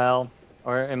 Well,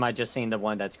 or am I just seeing the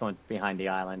one that's going behind the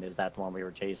island? Is that the one we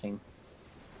were chasing?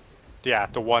 Yeah,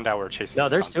 the one that we're chasing. No,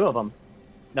 is there's gone. 2 of them.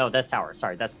 No, that's Tower.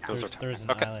 Sorry, that's Tower. Those are There's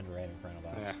an Okay. island right in front of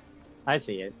us. Yeah. I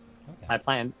see it.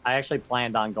 Okay. I actually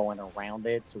planned on going around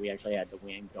it, so we actually had the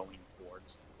wind going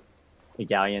towards the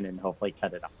galleon and hopefully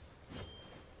cut it off.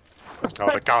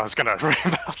 Oh, the gallion's gonna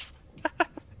ram us.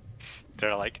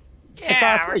 They're like, Hey, Fox,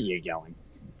 yeah, where are you going?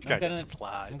 we're I'm gonna gonna- get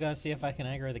supplies. I'm gonna see if I can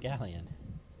aggro the galleon.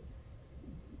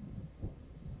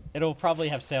 It'll probably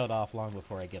have sailed off long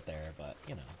before I get there, but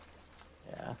you know.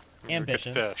 Yeah. We're good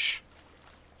Ambitions. Fish.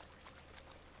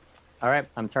 All right,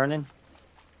 I'm turning.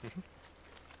 Mhm.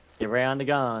 Get right on the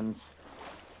guns.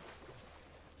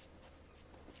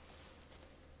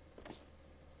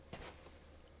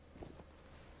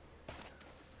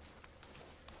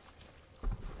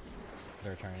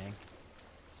 They're turning.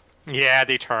 Yeah,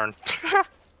 they turn.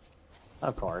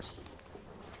 Of course.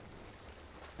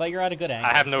 But you're at a good angle.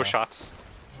 I have no so- shots.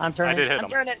 I'm turning. did hit I'm 'em.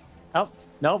 turning. Oh,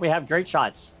 no, we have great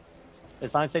shots.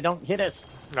 As long as they don't hit us.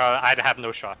 No, I'd have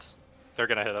no shots. They're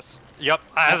gonna hit us. Yep,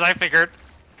 as I figured.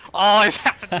 Always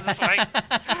happens this way.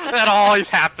 That always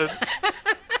happens.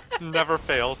 Never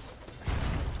fails.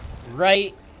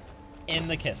 Right in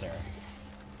the kisser.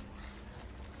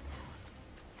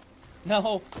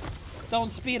 No,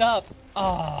 don't speed up.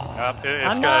 Oh.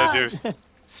 It's gonna do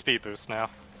speed boost now.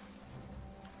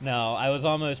 No, I was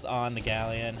almost on the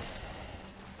galleon.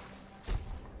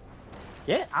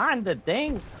 Get on the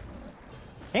dang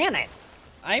cannon.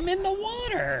 I'm in the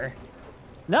water.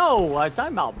 No, I'm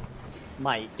talking about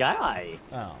my guy.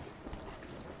 Oh.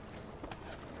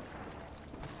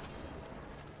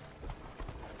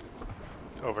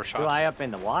 Overshots. Fly up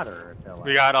in the water.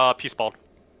 We got peace ball.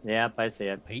 Yep, I see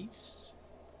it. Peace.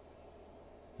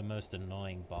 The most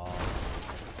annoying ball.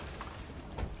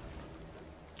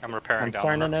 I'm repairing I'm down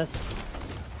turning there. this.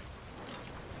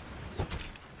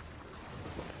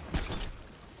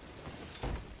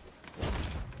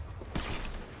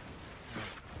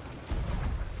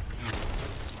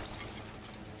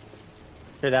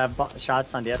 Should have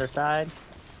shots on the other side.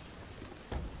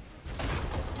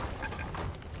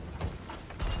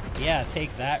 Yeah,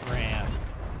 take that ram.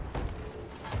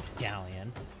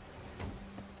 Galleon.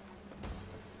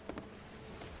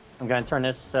 I'm gonna turn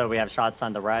this so we have shots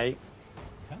on the right.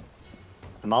 Okay.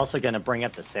 I'm also gonna bring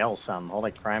up the sail some.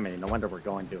 Holy criminy, no wonder we're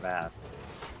going too fast.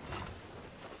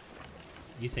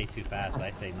 You say too fast,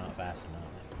 I say not fast enough.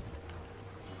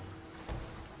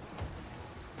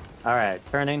 Alright,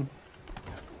 turning.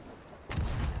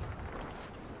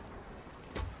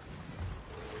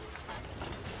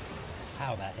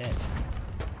 Wow, that hit.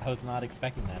 I was not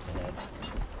expecting that to hit.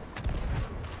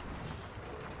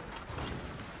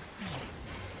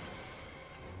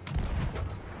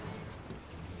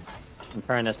 I'm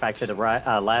turning this back to the right,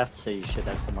 left, so you should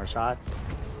have some more shots.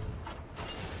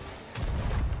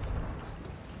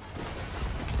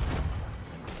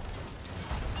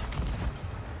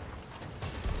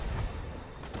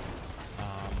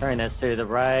 Turning this to the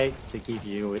right to keep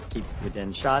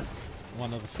within shots.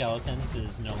 One of the skeletons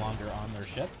is no longer on their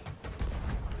ship.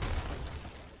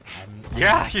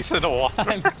 Yeah, he's in the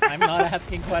water. I'm not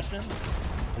asking questions.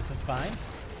 This is fine.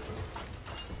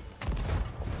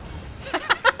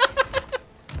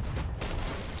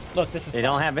 Look, this is They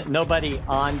fine. don't have nobody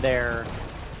on their.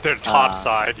 Their top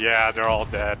side, yeah, they're all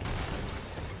dead.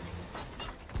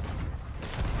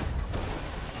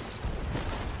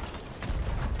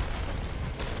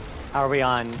 How are we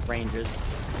on ranges?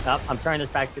 Oh, I'm turning this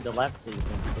back to the left so you can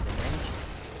get in range.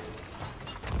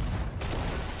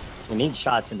 We need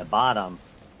shots in the bottom.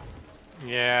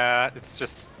 Yeah, it's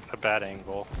just a bad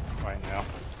angle right now.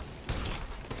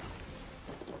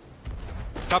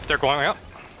 Up, they're going up.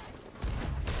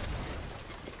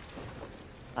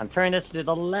 I'm turning this to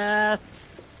the left.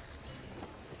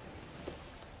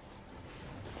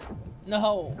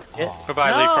 No. It- Aw. Goodbye,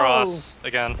 No! Leecros,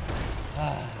 again.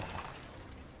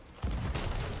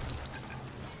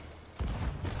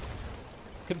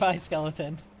 Goodbye,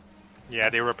 skeleton. Yeah,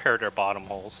 they repaired their bottom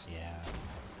holes, Yeah.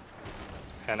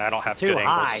 and I don't have Too good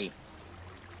high. angles.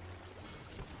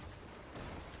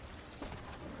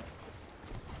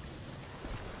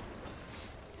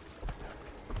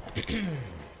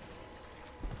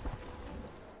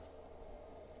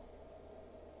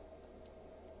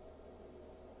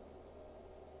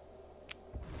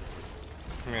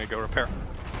 I'm gonna go repair.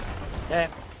 Okay,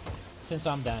 Since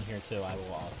I'm down here too, I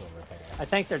will also repair. I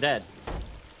think they're dead.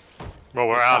 Well,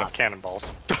 we're out of cannonballs.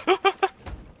 Oh.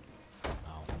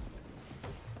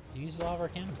 You used all of our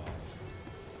cannonballs.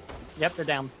 Yep, they're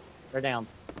down. They're down.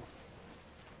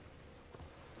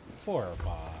 Poor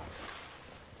box.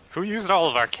 Who used all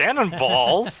of our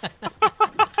cannonballs?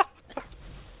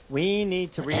 We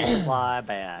need to resupply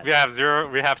bad. We have zero.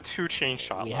 We have 2 chain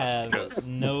shot We left. have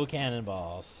no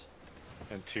cannonballs.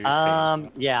 And 2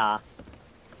 stages. Yeah.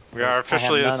 We are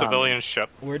officially none a on civilian me. ship.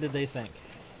 Where did they sink?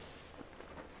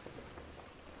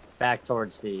 Back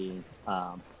towards the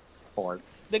port.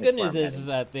 The That's good where news I'm is heading.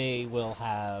 that they will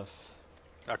have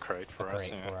A crate for a us.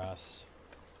 crate Yeah. for us.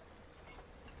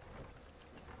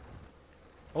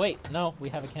 Oh, wait, no, we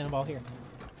have a cannonball here.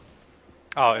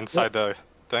 Oh, inside the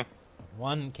thing.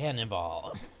 One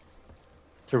cannonball.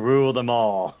 To rule them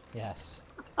all. Yes.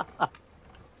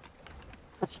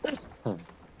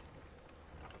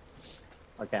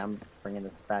 Okay, I'm bringing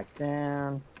this back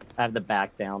down. I have the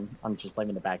back down. I'm just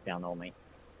leaving the back down only.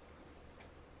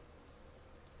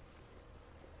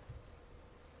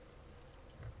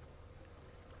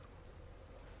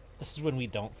 This is when we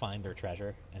don't find their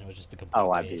treasure, and it was just a complete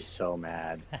Oh, I'd be waste. so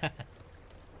mad.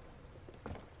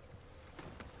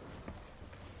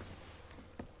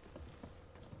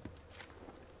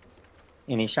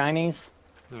 Any shinies?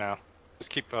 No. Just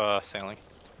keep sailing.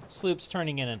 Sloop's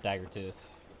turning in a Daggertooth.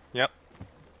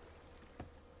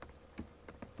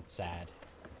 Sad.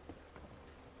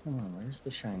 Come on, where's the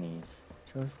shinies?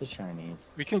 Show us the shinies.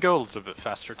 We can go a little bit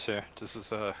faster too. This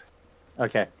is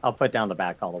Okay, I'll put down the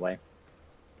back all the way.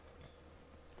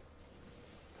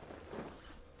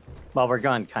 Well, we're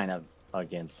going kind of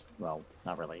against, well,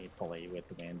 not really fully with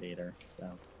the Mandator,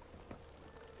 so.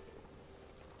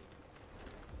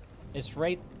 It's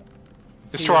right.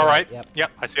 It's to our right. Yep.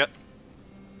 Yep, I see it.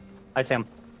 Hi, Sam.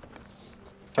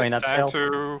 Going up Time sails.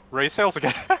 to raise sails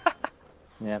again.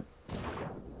 Yep.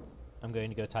 I'm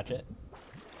going to go touch it.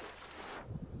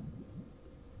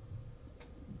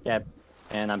 Yep.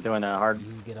 And I'm doing a hard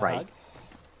You get a right. hug.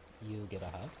 You get a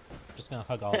hug. I'm just gonna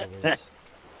hug all the loot.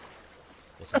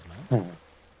 This is mine.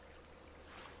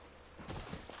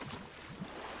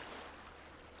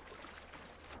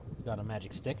 We got a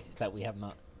magic stick that we have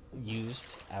not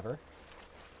used ever.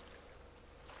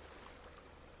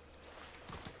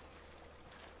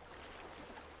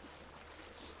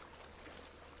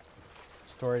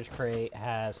 Storage crate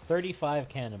has 35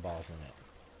 cannonballs in it.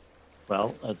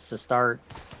 Well, it's the start.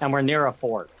 And we're near a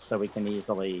fort, so we can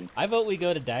easily... I vote we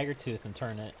go to Daggertooth and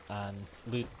turn it on,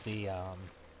 loot the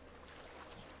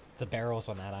barrels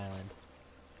on that island.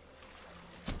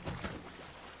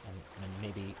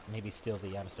 And maybe steal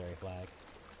the emissary flag.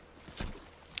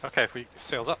 Okay, we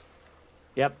sails up.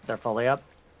 Yep, they're fully up.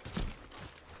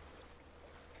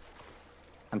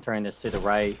 I'm turning this to the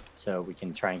right, so we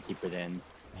can try and keep it in.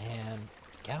 Man,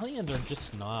 galleons are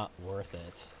just not worth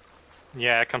it.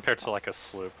 Yeah, compared to like a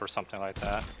sloop or something like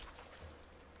that.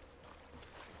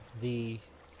 The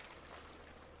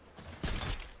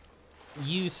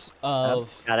use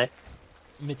of Got it.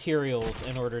 materials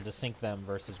in order to sink them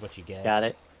versus what you get. Got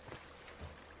it.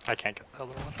 I can't get the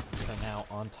other one. Are now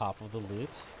on top of the loot.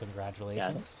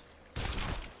 Congratulations.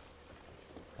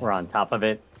 We're on top of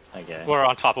it. Okay. We're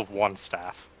on top of one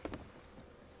staff.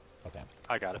 Okay.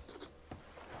 I got it.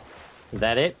 Is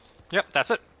that it? Yep, that's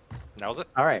it. That was it.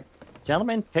 All right.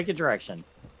 Gentlemen, pick a direction.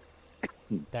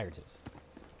 Daggertooth.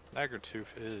 Daggertooth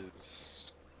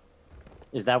is...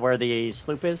 Is that where the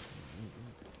sloop is?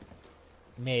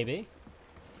 Maybe.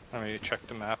 Let me check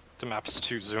the map. The map is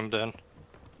too zoomed in.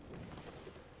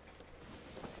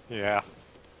 Yeah.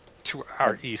 To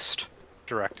our east.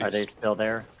 Direct east. Are they still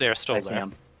there? They're still I see there.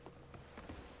 'em.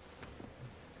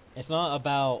 It's not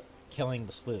about killing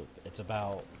the sloop. It's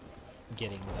about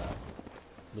getting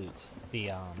the loot.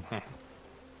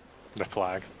 The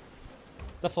flag.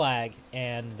 The flag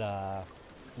and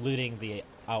looting the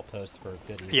outpost for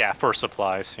goodies. Yeah, for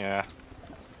supplies, yeah.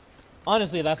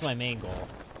 Honestly, that's my main goal.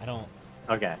 I don't...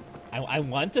 Okay. I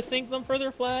want to sink them for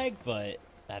their flag, but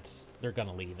they're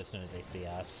gonna leave as soon as they see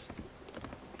us.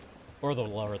 Or they'll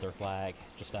lower their flag,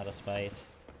 just out of spite.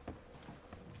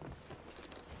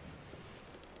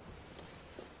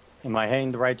 Am I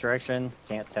heading the right direction?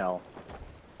 Can't tell.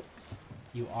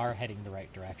 You are heading the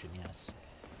right direction, yes.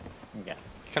 Okay.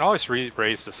 You can always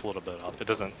raise this a little bit up. It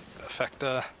doesn't affect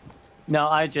No,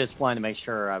 I just wanted to make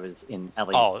sure I was in at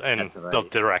least. Oh, and at the right. the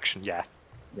direction, yeah.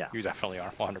 Yeah. You definitely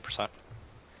are, 100%.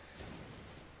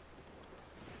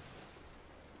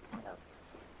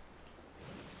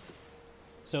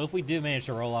 So if we do manage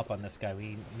to roll up on this guy,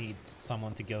 we need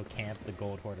someone to go camp the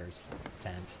Gold Hoarder's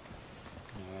tent.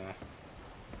 Yeah.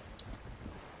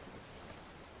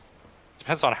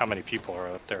 Depends on how many people are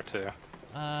up there, too.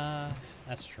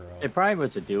 That's true. It probably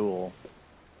was a duel.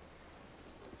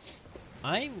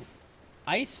 I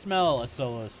smell a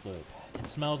solo sloop. It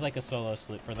smells like a solo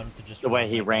sloop for them to just... The way run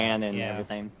he like ran that. and Yeah.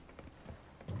 everything.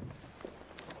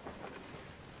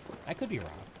 I could be wrong.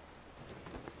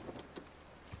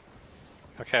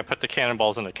 Okay, I put the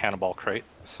cannonballs in the cannonball crate,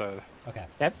 so... Okay.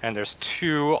 Yep. And there's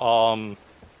 2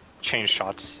 chain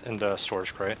shots in the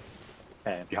storage crate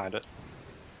Okay. behind it.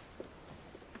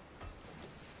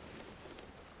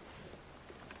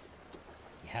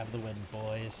 We have the wind,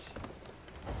 boys.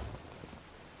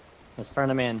 Let's turn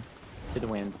them in to the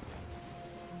wind.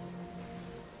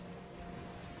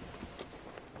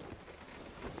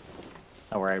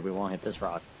 Don't worry, we won't hit this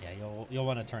rock. Yeah, you'll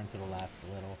want to turn to the left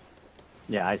a little.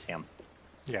 Yeah, I see him.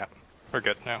 Yeah, we're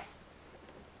good now.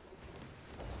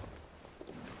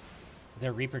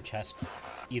 Their Reaper chest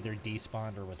either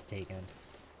despawned or was taken.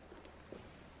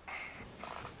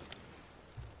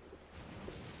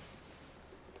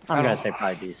 I'm gonna say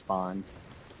probably despawned.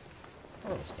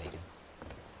 Or was taken.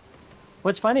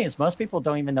 What's funny is most people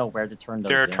don't even know where to turn those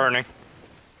They're in. turning.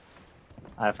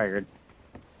 I figured.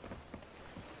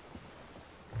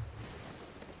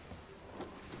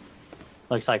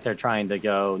 Looks like they're trying to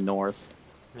go north.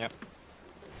 Yep.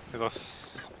 It looks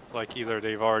like either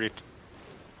they've already...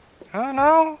 Oh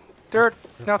no! They're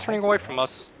now turning away from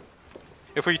us.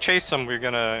 If we chase them, we're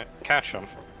gonna catch them.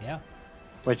 Yeah.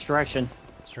 Which direction?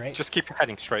 Straight. Just keep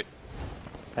heading straight.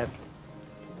 Okay.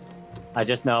 I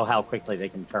just know how quickly they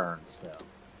can turn, so.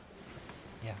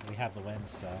 Yeah, we have the wind,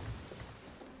 so.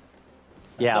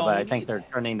 Yeah, all but we I think need. they're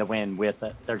turning the wind with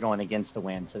it. They're going against the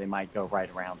wind, so they might go right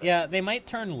around us. Yeah, they might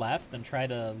turn left and try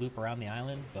to loop around the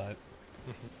island, but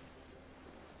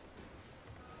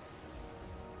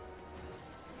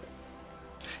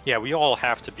Yeah, we all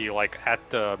have to be like at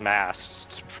the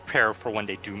mast to prepare for when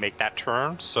they do make that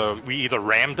turn. So we either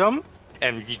ram them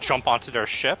and we jump onto their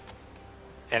ship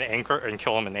and anchor and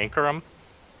kill them and anchor them,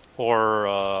 or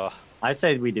I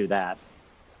say we do that.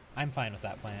 I'm fine with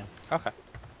that plan. okay.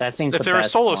 That seems If the they're a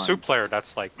best solo one. soup player,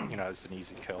 that's like it's an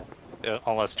easy kill,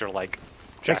 unless they're like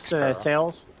Jack Fix the Sparrow.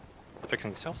 sails.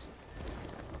 Fixing the sails.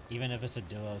 Even if it's a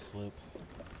duo sloop.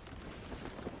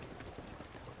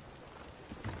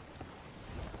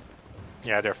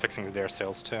 Yeah, they're fixing their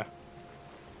sails too.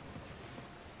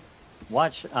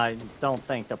 Watch. I don't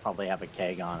think they'll probably have a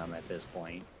keg on them at this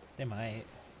point. They might.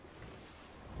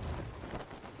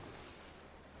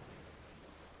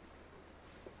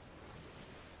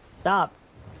 Stop.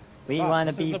 We Stop, want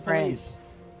this to is be the friends.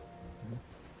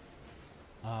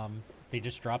 police. They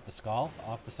just dropped the skull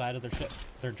off the side of their ship.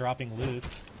 They're dropping loot.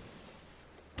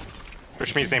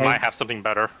 Which means they might have something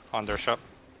better on their ship.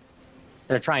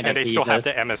 They're trying to And they appease still have us.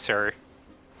 the emissary.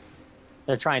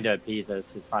 They're trying to appease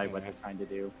us. Is probably what they're trying to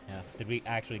do. Yeah. Did we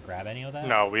actually grab any of that?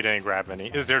 No, we didn't grab any.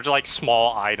 That's fine. They're like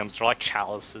small items. They're like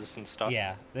chalices and stuff.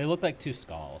 Yeah, they look like two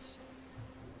skulls.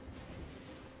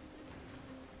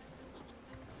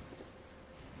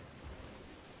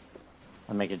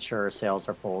 I'm making sure sails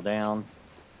are pulled down.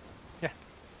 Yeah.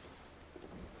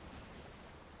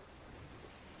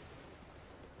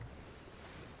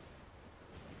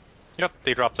 Yep,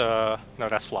 they dropped a... No,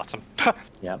 that's Flotsam.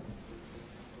 Yep.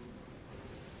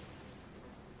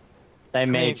 They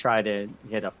may mean- try to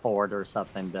hit a fort or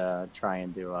something to try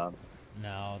and do a.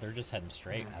 No, they're just heading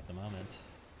straight at the moment.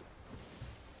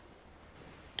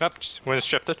 Yep, wind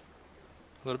shifted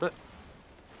a little bit.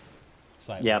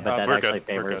 Slightly. Yeah, but that we're actually good,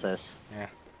 we're favors good. us. Yeah.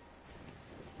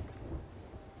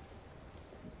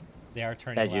 They are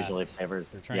turning That left. usually favors.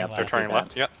 They're turning Yep, left. They're turning that.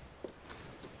 left, yep.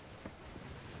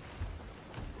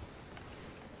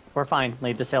 We're fine.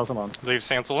 Leave the sails alone. Leave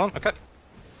sands alone, okay.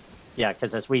 Yeah,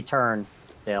 because as we turn,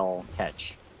 they'll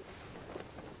catch.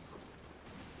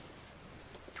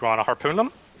 Do you want to harpoon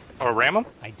them? Or ram them?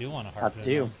 I do want to Up harpoon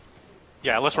to you. them.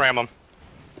 Yeah, let's ram them.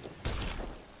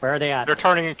 Where are they at? They're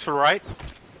turning to right.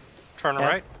 Turn Yep.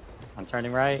 right. I'm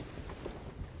turning right.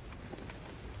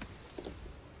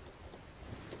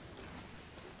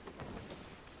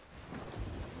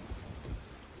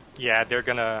 Yeah, they're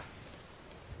gonna...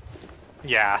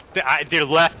 Yeah, they're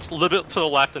left, a little bit to the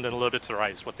left and then a little bit to the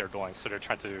right is what they're doing. So they're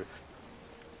trying to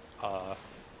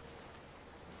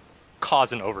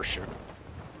cause an overshoot,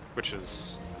 which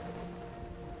is...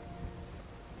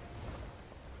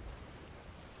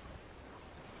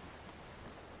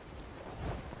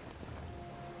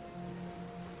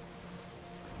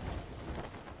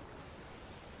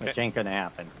 Which ain't gonna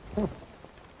happen.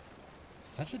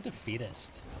 Such a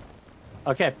defeatist.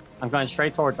 Okay, I'm going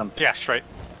straight towards them. Yeah, straight.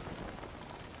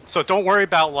 So don't worry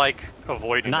about like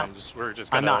avoiding I'm not. them. We're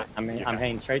just gonna. I'm not. I'm yeah.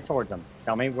 heading straight towards them.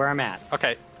 Tell me where I'm at.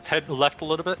 Okay, head left a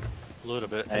little bit, and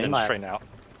Heading then left. straighten out.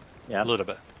 Yeah. A little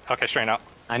bit. Okay, straighten out.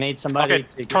 I need somebody Okay,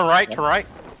 to turn right, Yep. turn right.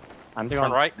 I'm doing.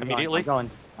 turn right I'm immediately. Going.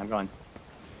 I'm going.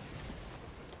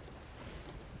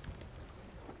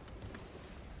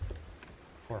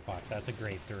 Forefox, that's a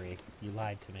grade 3. You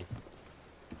lied to me.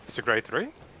 It's a grade 3.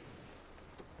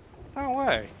 No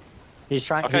way. He's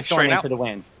trying. Okay, He's going straighten into out. the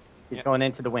wind. He's Yep. going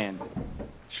into the wind.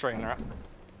 Straighten out.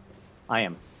 I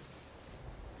am.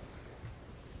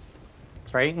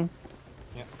 Straighten.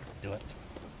 Do it.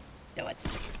 Do it.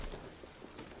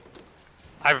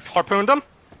 I've harpooned them.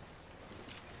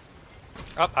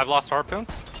 Oh, I've lost harpoon.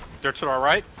 They're to our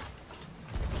right.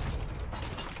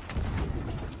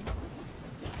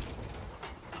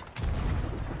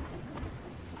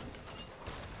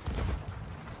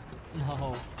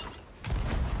 No.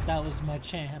 That was my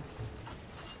chance.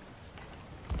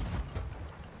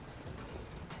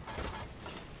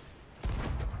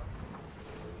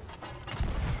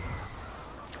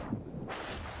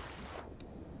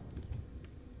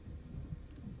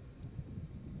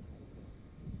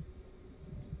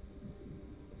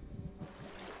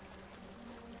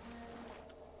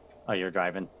 Oh, you're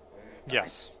driving.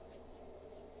 Yes.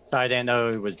 So I didn't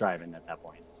know who was driving at that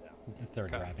point. So. They're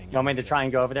Okay. driving. You want me to try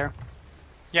and go over there?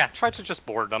 Yeah, try to just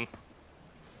board them.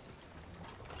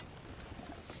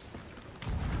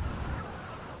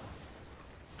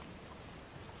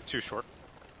 Too short.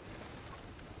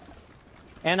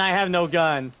 And I have no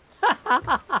gun.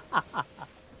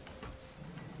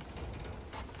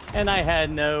 And I had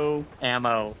no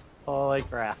ammo. Holy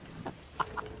crap.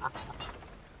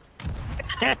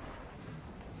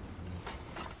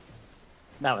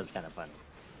 That was kind of funny.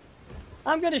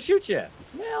 I'm gonna shoot you.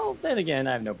 Well, then again,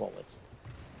 I have no bullets.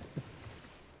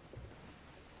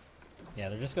 Yeah,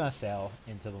 they're just gonna sail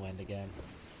into the wind again.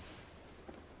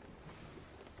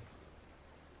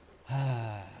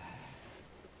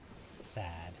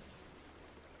 Sad.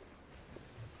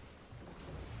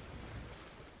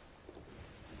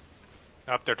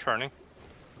 Up, they're turning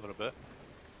a little bit.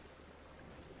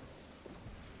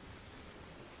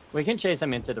 We can chase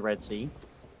them into the Red Sea.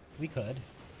 We could.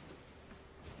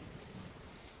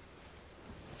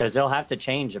 Because they'll have to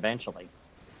change eventually.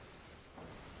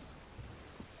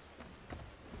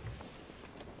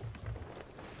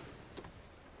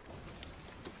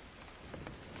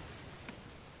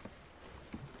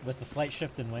 With the slight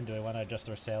shift in wind, do we want to adjust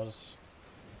our sails?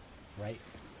 Right?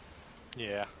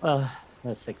 Yeah.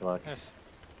 Let's take a look. Yes.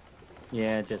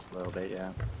 Yeah, just a little bit,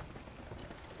 yeah.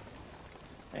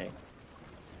 Hey.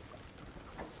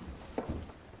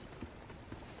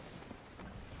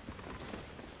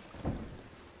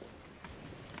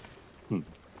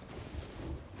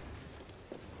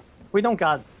 We don't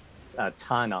got a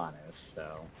ton on us,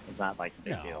 so it's not like a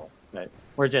big No. deal. But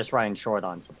we're just running short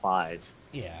on supplies.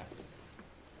 Yeah.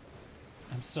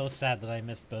 I'm so sad that I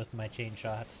missed both my chain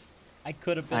shots. I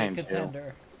could have been I a am too.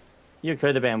 contender. You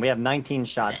could have been. We have 19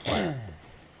 shots left.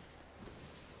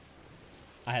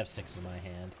 I have 6 in my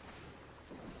hand.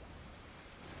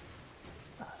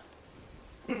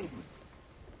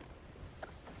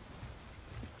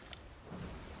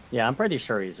 Yeah, I'm pretty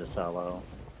sure he's a solo.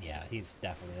 Yeah, he's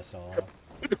definitely a solo.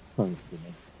 Excuse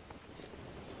me.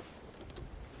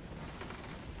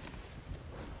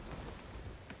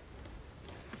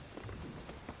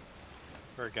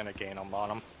 We're gonna gain them on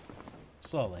them.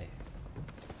 Slowly.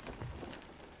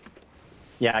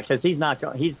 Yeah, because he's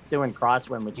not. He's doing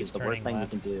crosswind, which He's is the worst turning thing you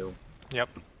can left. do. Yep.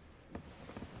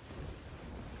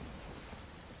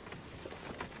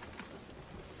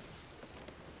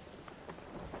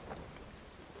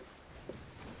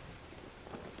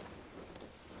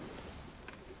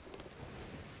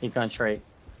 Keep going straight.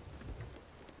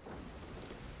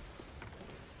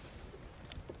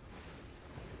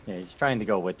 Yeah, he's trying to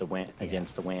go with the wind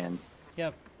against the wind.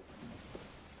 Yep.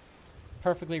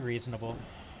 Perfectly reasonable.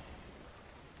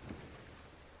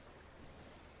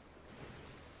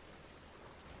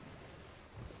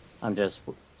 I'm just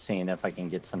seeing if I can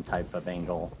get some type of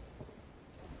angle.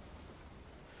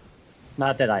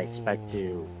 Not that I expect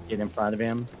to get in front of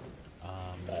him,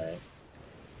 but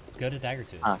Go to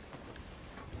Daggertooth. Huh.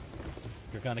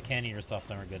 You're going to canyon yourself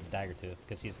somewhere good to Daggertooth,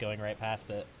 because he's going right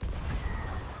past it.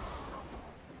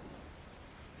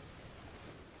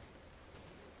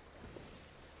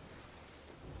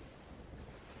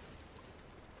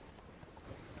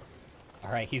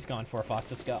 Alright, he's gone for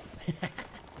Fox. Let's go.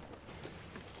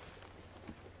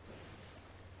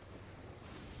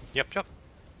 Yep.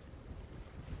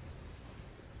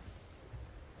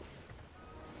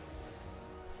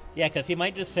 Yeah, because he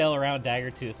might just sail around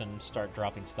Daggertooth and start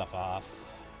dropping stuff off.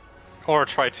 Or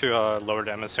try to lower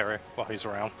the emissary while he's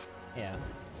around. Yeah.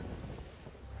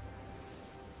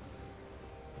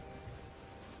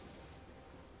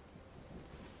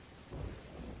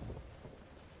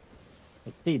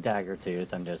 I see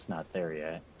Daggertooth. I'm just not there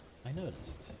yet. I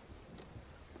noticed.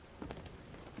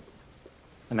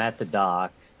 I'm at the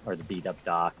dock, or the beat up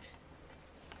dock.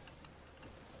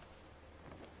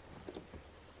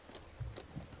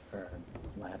 Or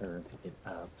ladder to get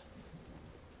up.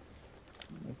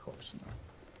 Of course not.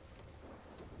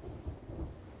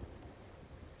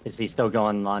 Is he still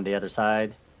going on the other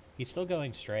side? He's still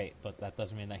going straight, but that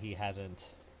doesn't mean that he hasn't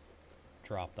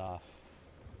dropped off.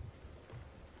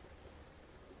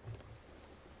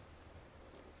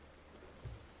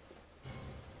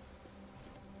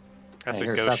 That's I a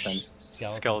hear ghost something.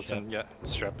 Skeleton yeah,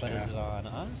 strip. But Yeah. is it on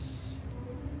us?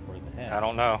 Or the him? I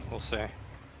don't know. We'll see.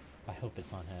 I hope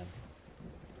it's on him.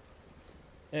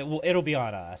 It'll be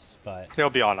on us, but He'll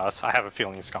be on us. I have a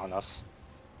feeling he's on us.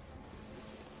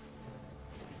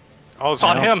 Oh, it's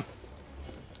on don't- him!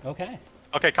 okay.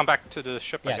 Okay, come back to the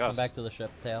ship, I Yeah, guess. come back to the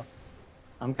ship, Tail.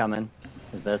 I'm coming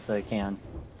as best I can.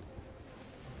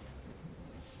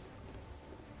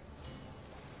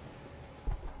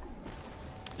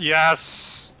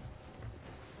 Yes!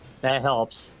 That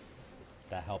helps.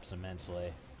 That helps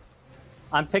immensely.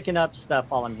 I'm picking up stuff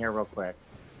while I'm here real quick.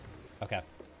 Okay.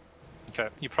 Okay,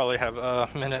 you probably have a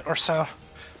minute or so.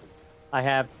 I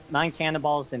have 9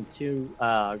 cannonballs and 2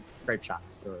 grape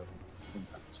shots. Or,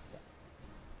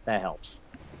 That helps.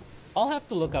 I'll have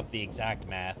to look up the exact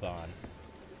math on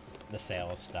the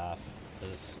sales stuff,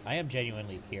 because I am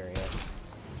genuinely curious.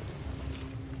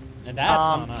 And that's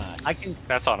on us.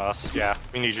 That's on us. Yeah,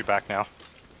 we need you back now.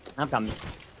 I'm coming.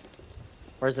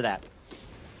 Where's it at?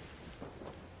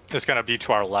 It's gonna be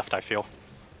to our left, I feel.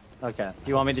 Okay. Do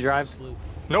you want me to drive?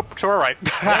 Nope, to our right.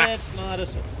 It's not a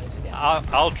sloop. It's a galley.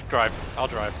 I'll drive. I'll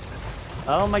drive.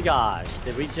 Oh my gosh!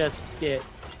 Did we just get?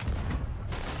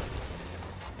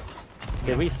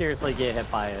 Did we seriously get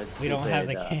hit by a stupid, We don't have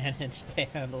the cannons to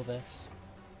handle this.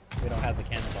 We don't have the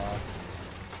cannonball.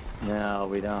 No,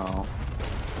 we don't.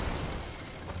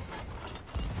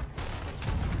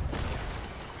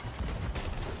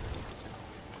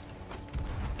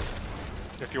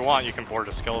 If you want, you can board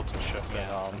a skeleton ship.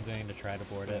 Yeah, I'm going to try to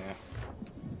board it.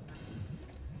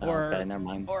 Yeah. Or, okay, never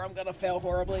mind. Or I'm gonna fail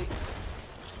horribly.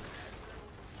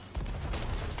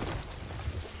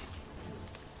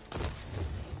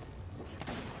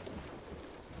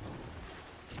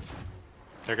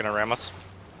 They're gonna ram us.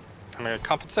 I'm gonna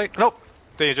compensate. Nope,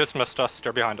 they just missed us.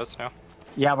 They're behind us now.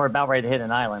 Yeah, we're about ready to hit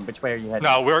an island. Which way are you heading?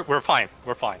 No, we're fine.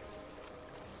 We're fine.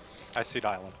 I see the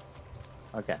island.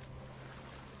 Okay.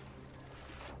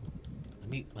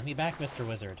 Let me back, Mr.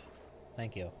 Wizard.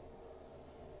 Thank you.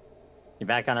 You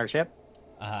back on our ship?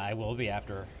 I will be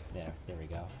after. Yeah, there we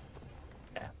go.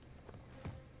 Yeah.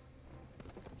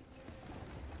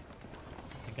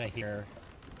 I think I hear.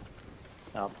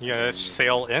 Oh. You gonna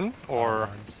sail in or?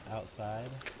 Horns outside.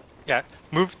 Yeah,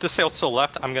 move the sails to the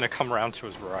left. I'm gonna come around to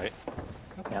his right.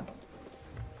 Okay. Yep.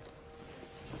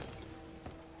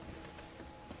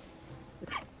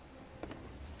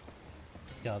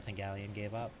 Skeleton Galleon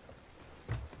gave up.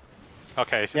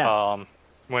 Okay. Yeah.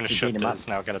 When the You ship beat him up. is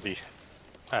now gonna be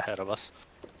ahead of us.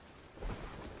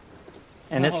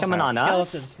 And it's coming on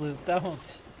Skeleton us? sloop,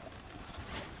 don't.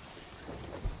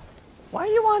 Why are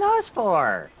you on us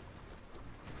for?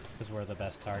 Because we're the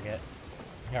best target.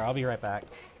 Here, I'll be right back.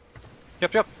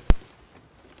 Yep.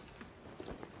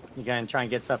 You gonna try and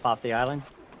get stuff off the island?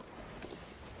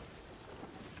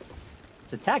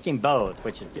 It's attacking both,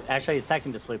 which is good. Actually, it's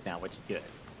attacking the sloop now, which is good.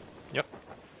 Yep.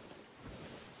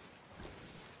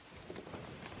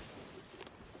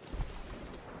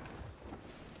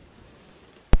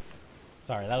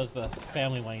 Sorry, that was the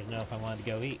family wanting to know if I wanted to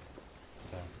go eat.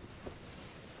 So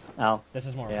Oh. this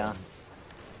is more Yeah. important.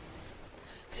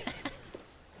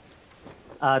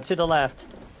 To the left.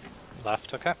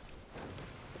 Left. Okay.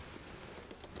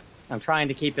 I'm trying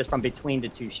to keep us from between the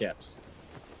two ships.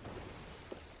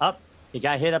 Up. He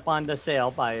got hit up on the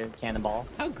sail by a cannonball.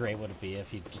 How great would it be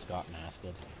if you just got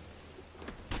masted?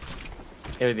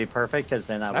 It would be perfect, because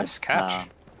then I would... Nice catch.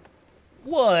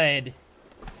 Wood!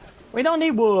 We don't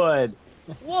need wood!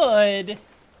 Wood!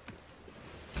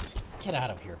 Get out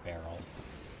of here, Barrel.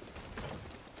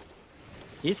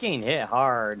 He's getting hit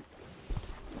hard.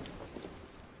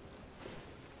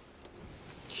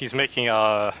 He's making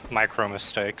micro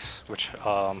mistakes, which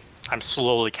I'm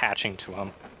slowly catching to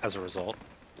him as a result.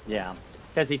 Yeah.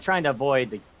 Because he's trying to avoid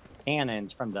the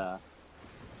cannons from the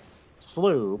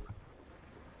sloop.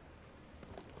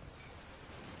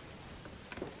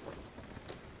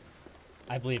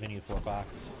 I believe in you,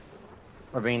 Forefox.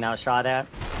 We're being outshot at.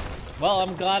 Well,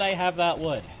 I'm glad I have that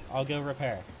wood. I'll go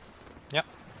repair. Yep.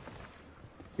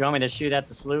 You want me to shoot at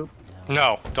the sloop?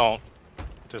 No, don't.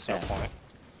 There's no Okay. point.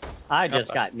 I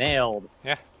just got nailed.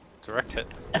 Yeah, direct hit.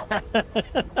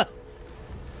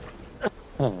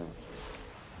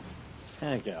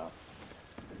 There you go.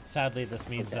 Sadly, this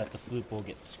means Okay. that the sloop will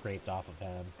get scraped off of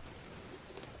him.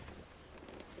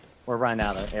 We're running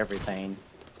out of everything.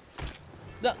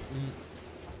 No.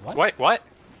 What? Wait, what?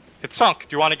 It sunk.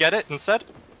 Do you want to get it instead?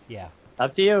 Yeah.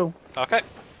 Up to you. Okay.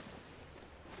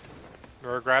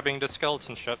 We're grabbing the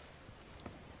skeleton ship.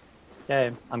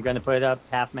 Okay, I'm going to put it up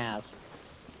half mast.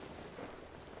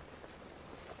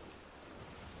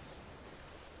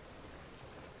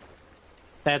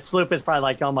 That sloop is probably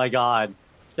like, oh my god,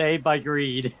 saved by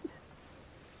greed.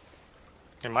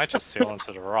 It might just sail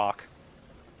into the rock.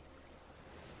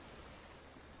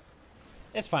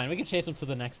 It's fine. We can chase him to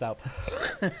the next outpost.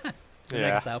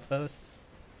 Yeah. Next outpost.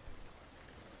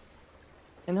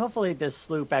 And hopefully this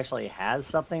sloop actually has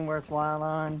something worthwhile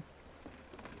on.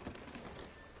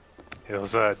 It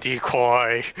was a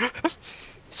decoy.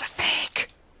 It's a fake.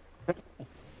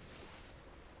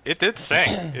 It did sink.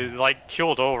 It like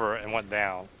keeled over and went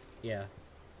down. Yeah.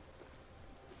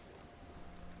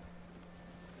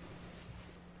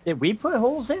 Did we put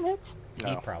holes in it? He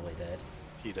No, probably did.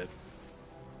 he did.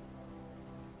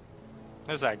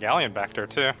 There's that galleon back there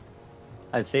too.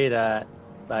 I see that,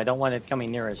 but I don't want it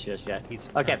coming near us just yet.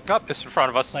 He's Okay. turning. Oh, it's in front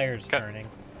of us. Player's Okay. turning.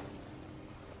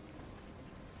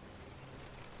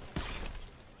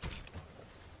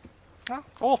 Oh,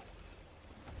 cool.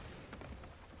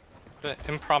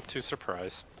 Impromptu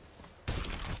surprise.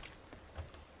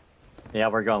 Yeah,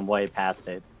 we're going way past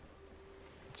it.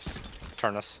 Let's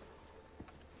turn us.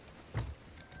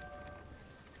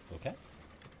 Okay.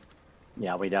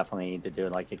 Yeah, we definitely need to do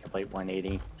like a complete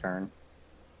 180 turn.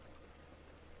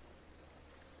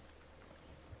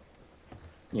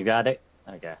 You got it?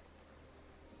 Okay.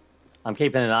 I'm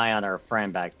keeping an eye on our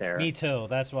friend back there. Me too.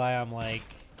 That's why I'm like,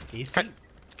 easy. Okay.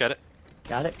 Get it?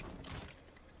 Got it?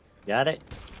 Got it?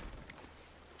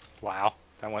 Wow.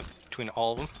 That went between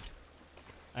all of them.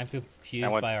 I'm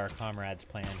confused by our comrade's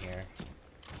plan here.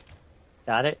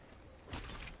 Got it?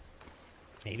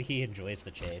 Maybe he enjoys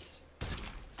the chase.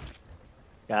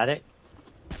 Got it?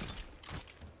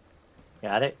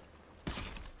 Got it?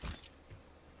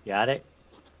 Got it?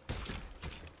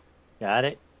 Got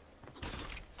it?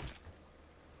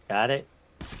 Got it?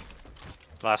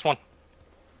 Last one.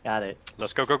 Got it.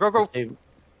 Let's go, go, go, go. Let's do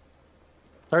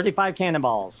 35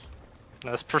 cannonballs.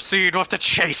 Let's proceed with the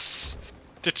chase.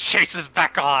 The chase is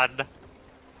back on.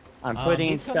 I'm putting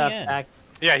he's stuff coming in. back.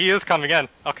 Yeah, he is coming in.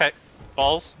 Okay.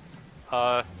 Balls.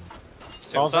 Balls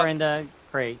Sails are up. in the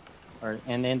crate.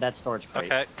 And in that storage crate.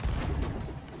 Okay.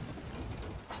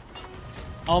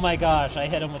 Oh my gosh, I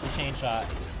hit him with the chain shot.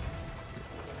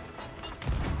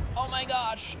 Oh my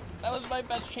gosh, that was my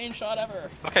best chain shot ever.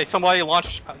 Okay, somebody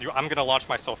launch. I'm gonna launch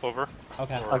myself over.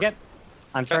 Okay. Or- Okay.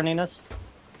 I'm turning us.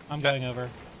 I'm going over.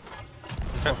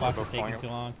 Okay, Forefox we're is taking going too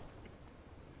long.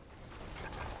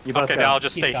 You both Okay, go. now I'll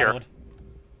just He's stay here. scuttled.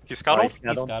 He's scuttled? He's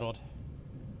He's scuttled.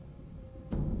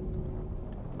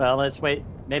 Well, let's wait.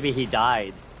 Maybe he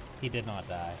died. He did not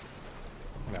die.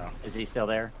 No. Is he still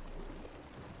there?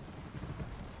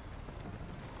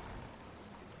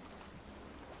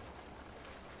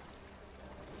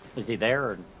 Is he there?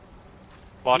 Or...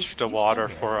 Watch He's the still water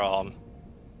here. for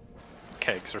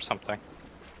kegs or something.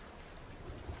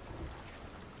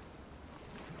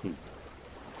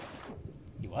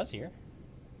 He was here.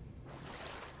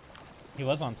 He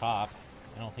was on top.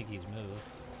 I don't think he's moved.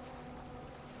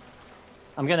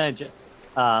 I'm gonna,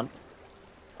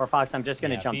 for Fox, I'm just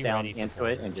gonna Yeah, jump be down ready for into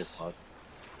it and borders. just look.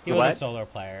 He The was a what? solo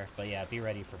player, but yeah, be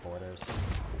ready for borders.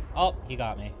 Oh, he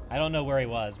got me. I don't know where he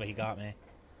was, but he got me.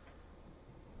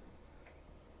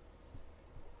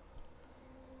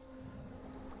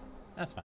 That's fine.